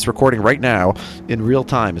wrapping up this recording right now in real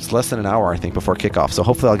time. It's less than an hour, I think, before kickoff. So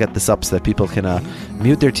hopefully I'll get this up so that people can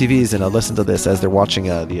mute their TVs and listen to this as they're watching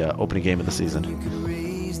the opening game of the season.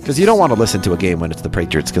 Because you don't want to listen to a game when it's the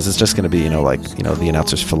Patriots, because it's just going to be, the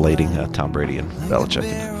announcers filleting Tom Brady and Belichick.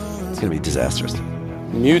 It's going to be disastrous.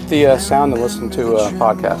 Mute the sound and listen to a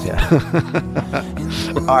podcast. Yeah.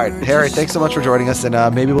 All right, Harry, thanks so much for joining us, and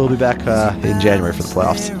maybe we'll be back in January for the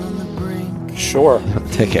playoffs. Sure.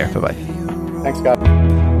 Take care. Bye-bye. Thanks, God.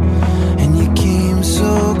 And you came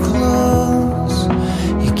so close.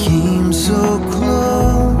 You came so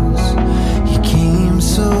close. You came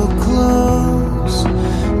so close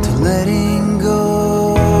to letting go.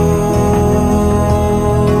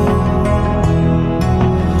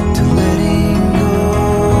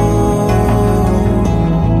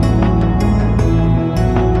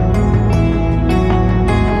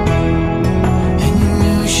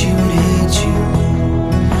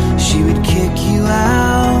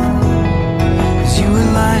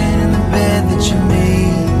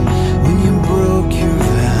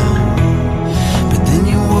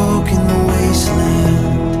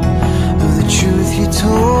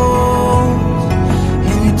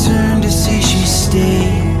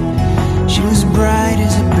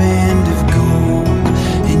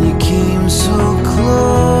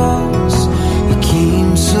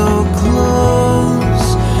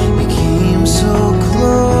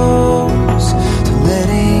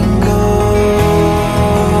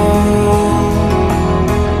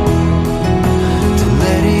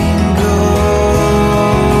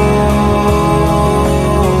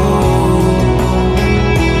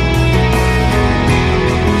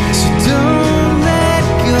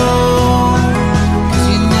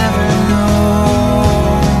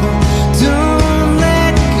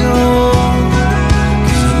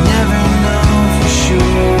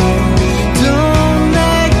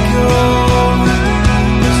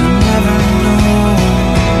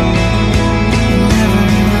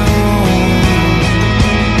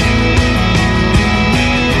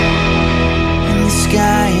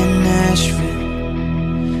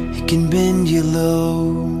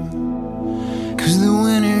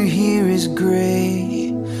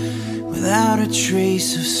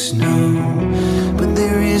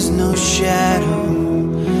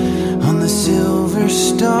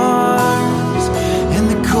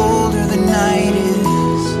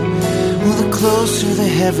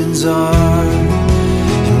 Heavens are,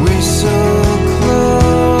 and we're so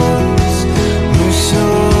close, we're so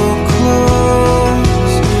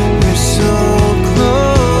close, we're so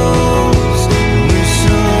close, we're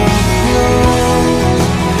so close.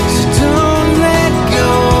 So don't let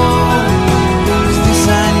go, 'cause this I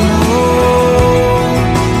know.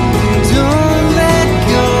 Don't let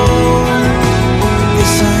go,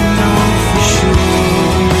 this I know for sure.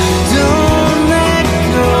 Don't let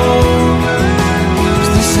go.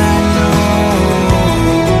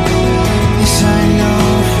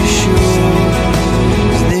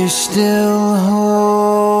 Still hope.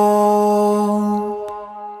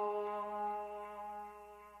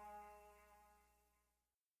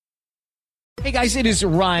 Hey guys, it is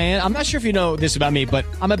Ryan. I'm not sure if you know this about me, but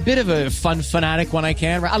I'm a bit of a fun fanatic when I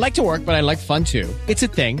can. I like to work, but I like fun too. It's a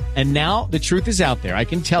thing. And now the truth is out there. I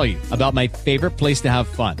can tell you about my favorite place to have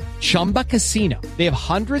fun. Chumba Casino. They have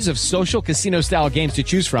hundreds of social casino style games to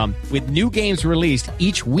choose from with new games released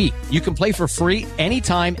each week. You can play for free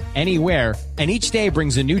anytime, anywhere. And each day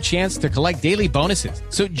brings a new chance to collect daily bonuses.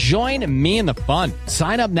 So join me in the fun.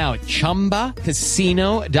 Sign up now at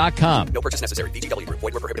ChumbaCasino.com. No purchase necessary. VGW Group.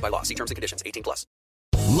 Void where prohibited by law. See terms and conditions. 18+.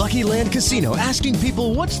 Lucky Land Casino, asking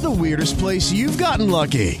people, what's the weirdest place you've gotten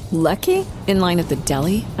lucky? Lucky? In line at the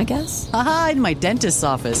deli, I guess? Aha, in my dentist's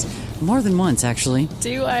office. More than once, actually.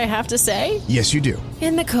 Do I have to say? Yes, you do.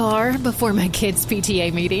 In the car before my kids'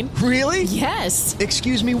 PTA meeting. Really? Yes.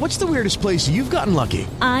 Excuse me, what's the weirdest place you've gotten lucky?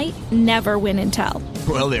 I never win and tell.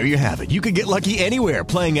 Well, there you have it. You can get lucky anywhere,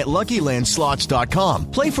 playing at LuckyLandSlots.com.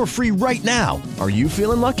 Play for free right now. Are you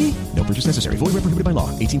feeling lucky? No purchase necessary. Void where prohibited by law.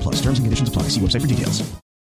 18+. Terms and conditions apply. See website for details.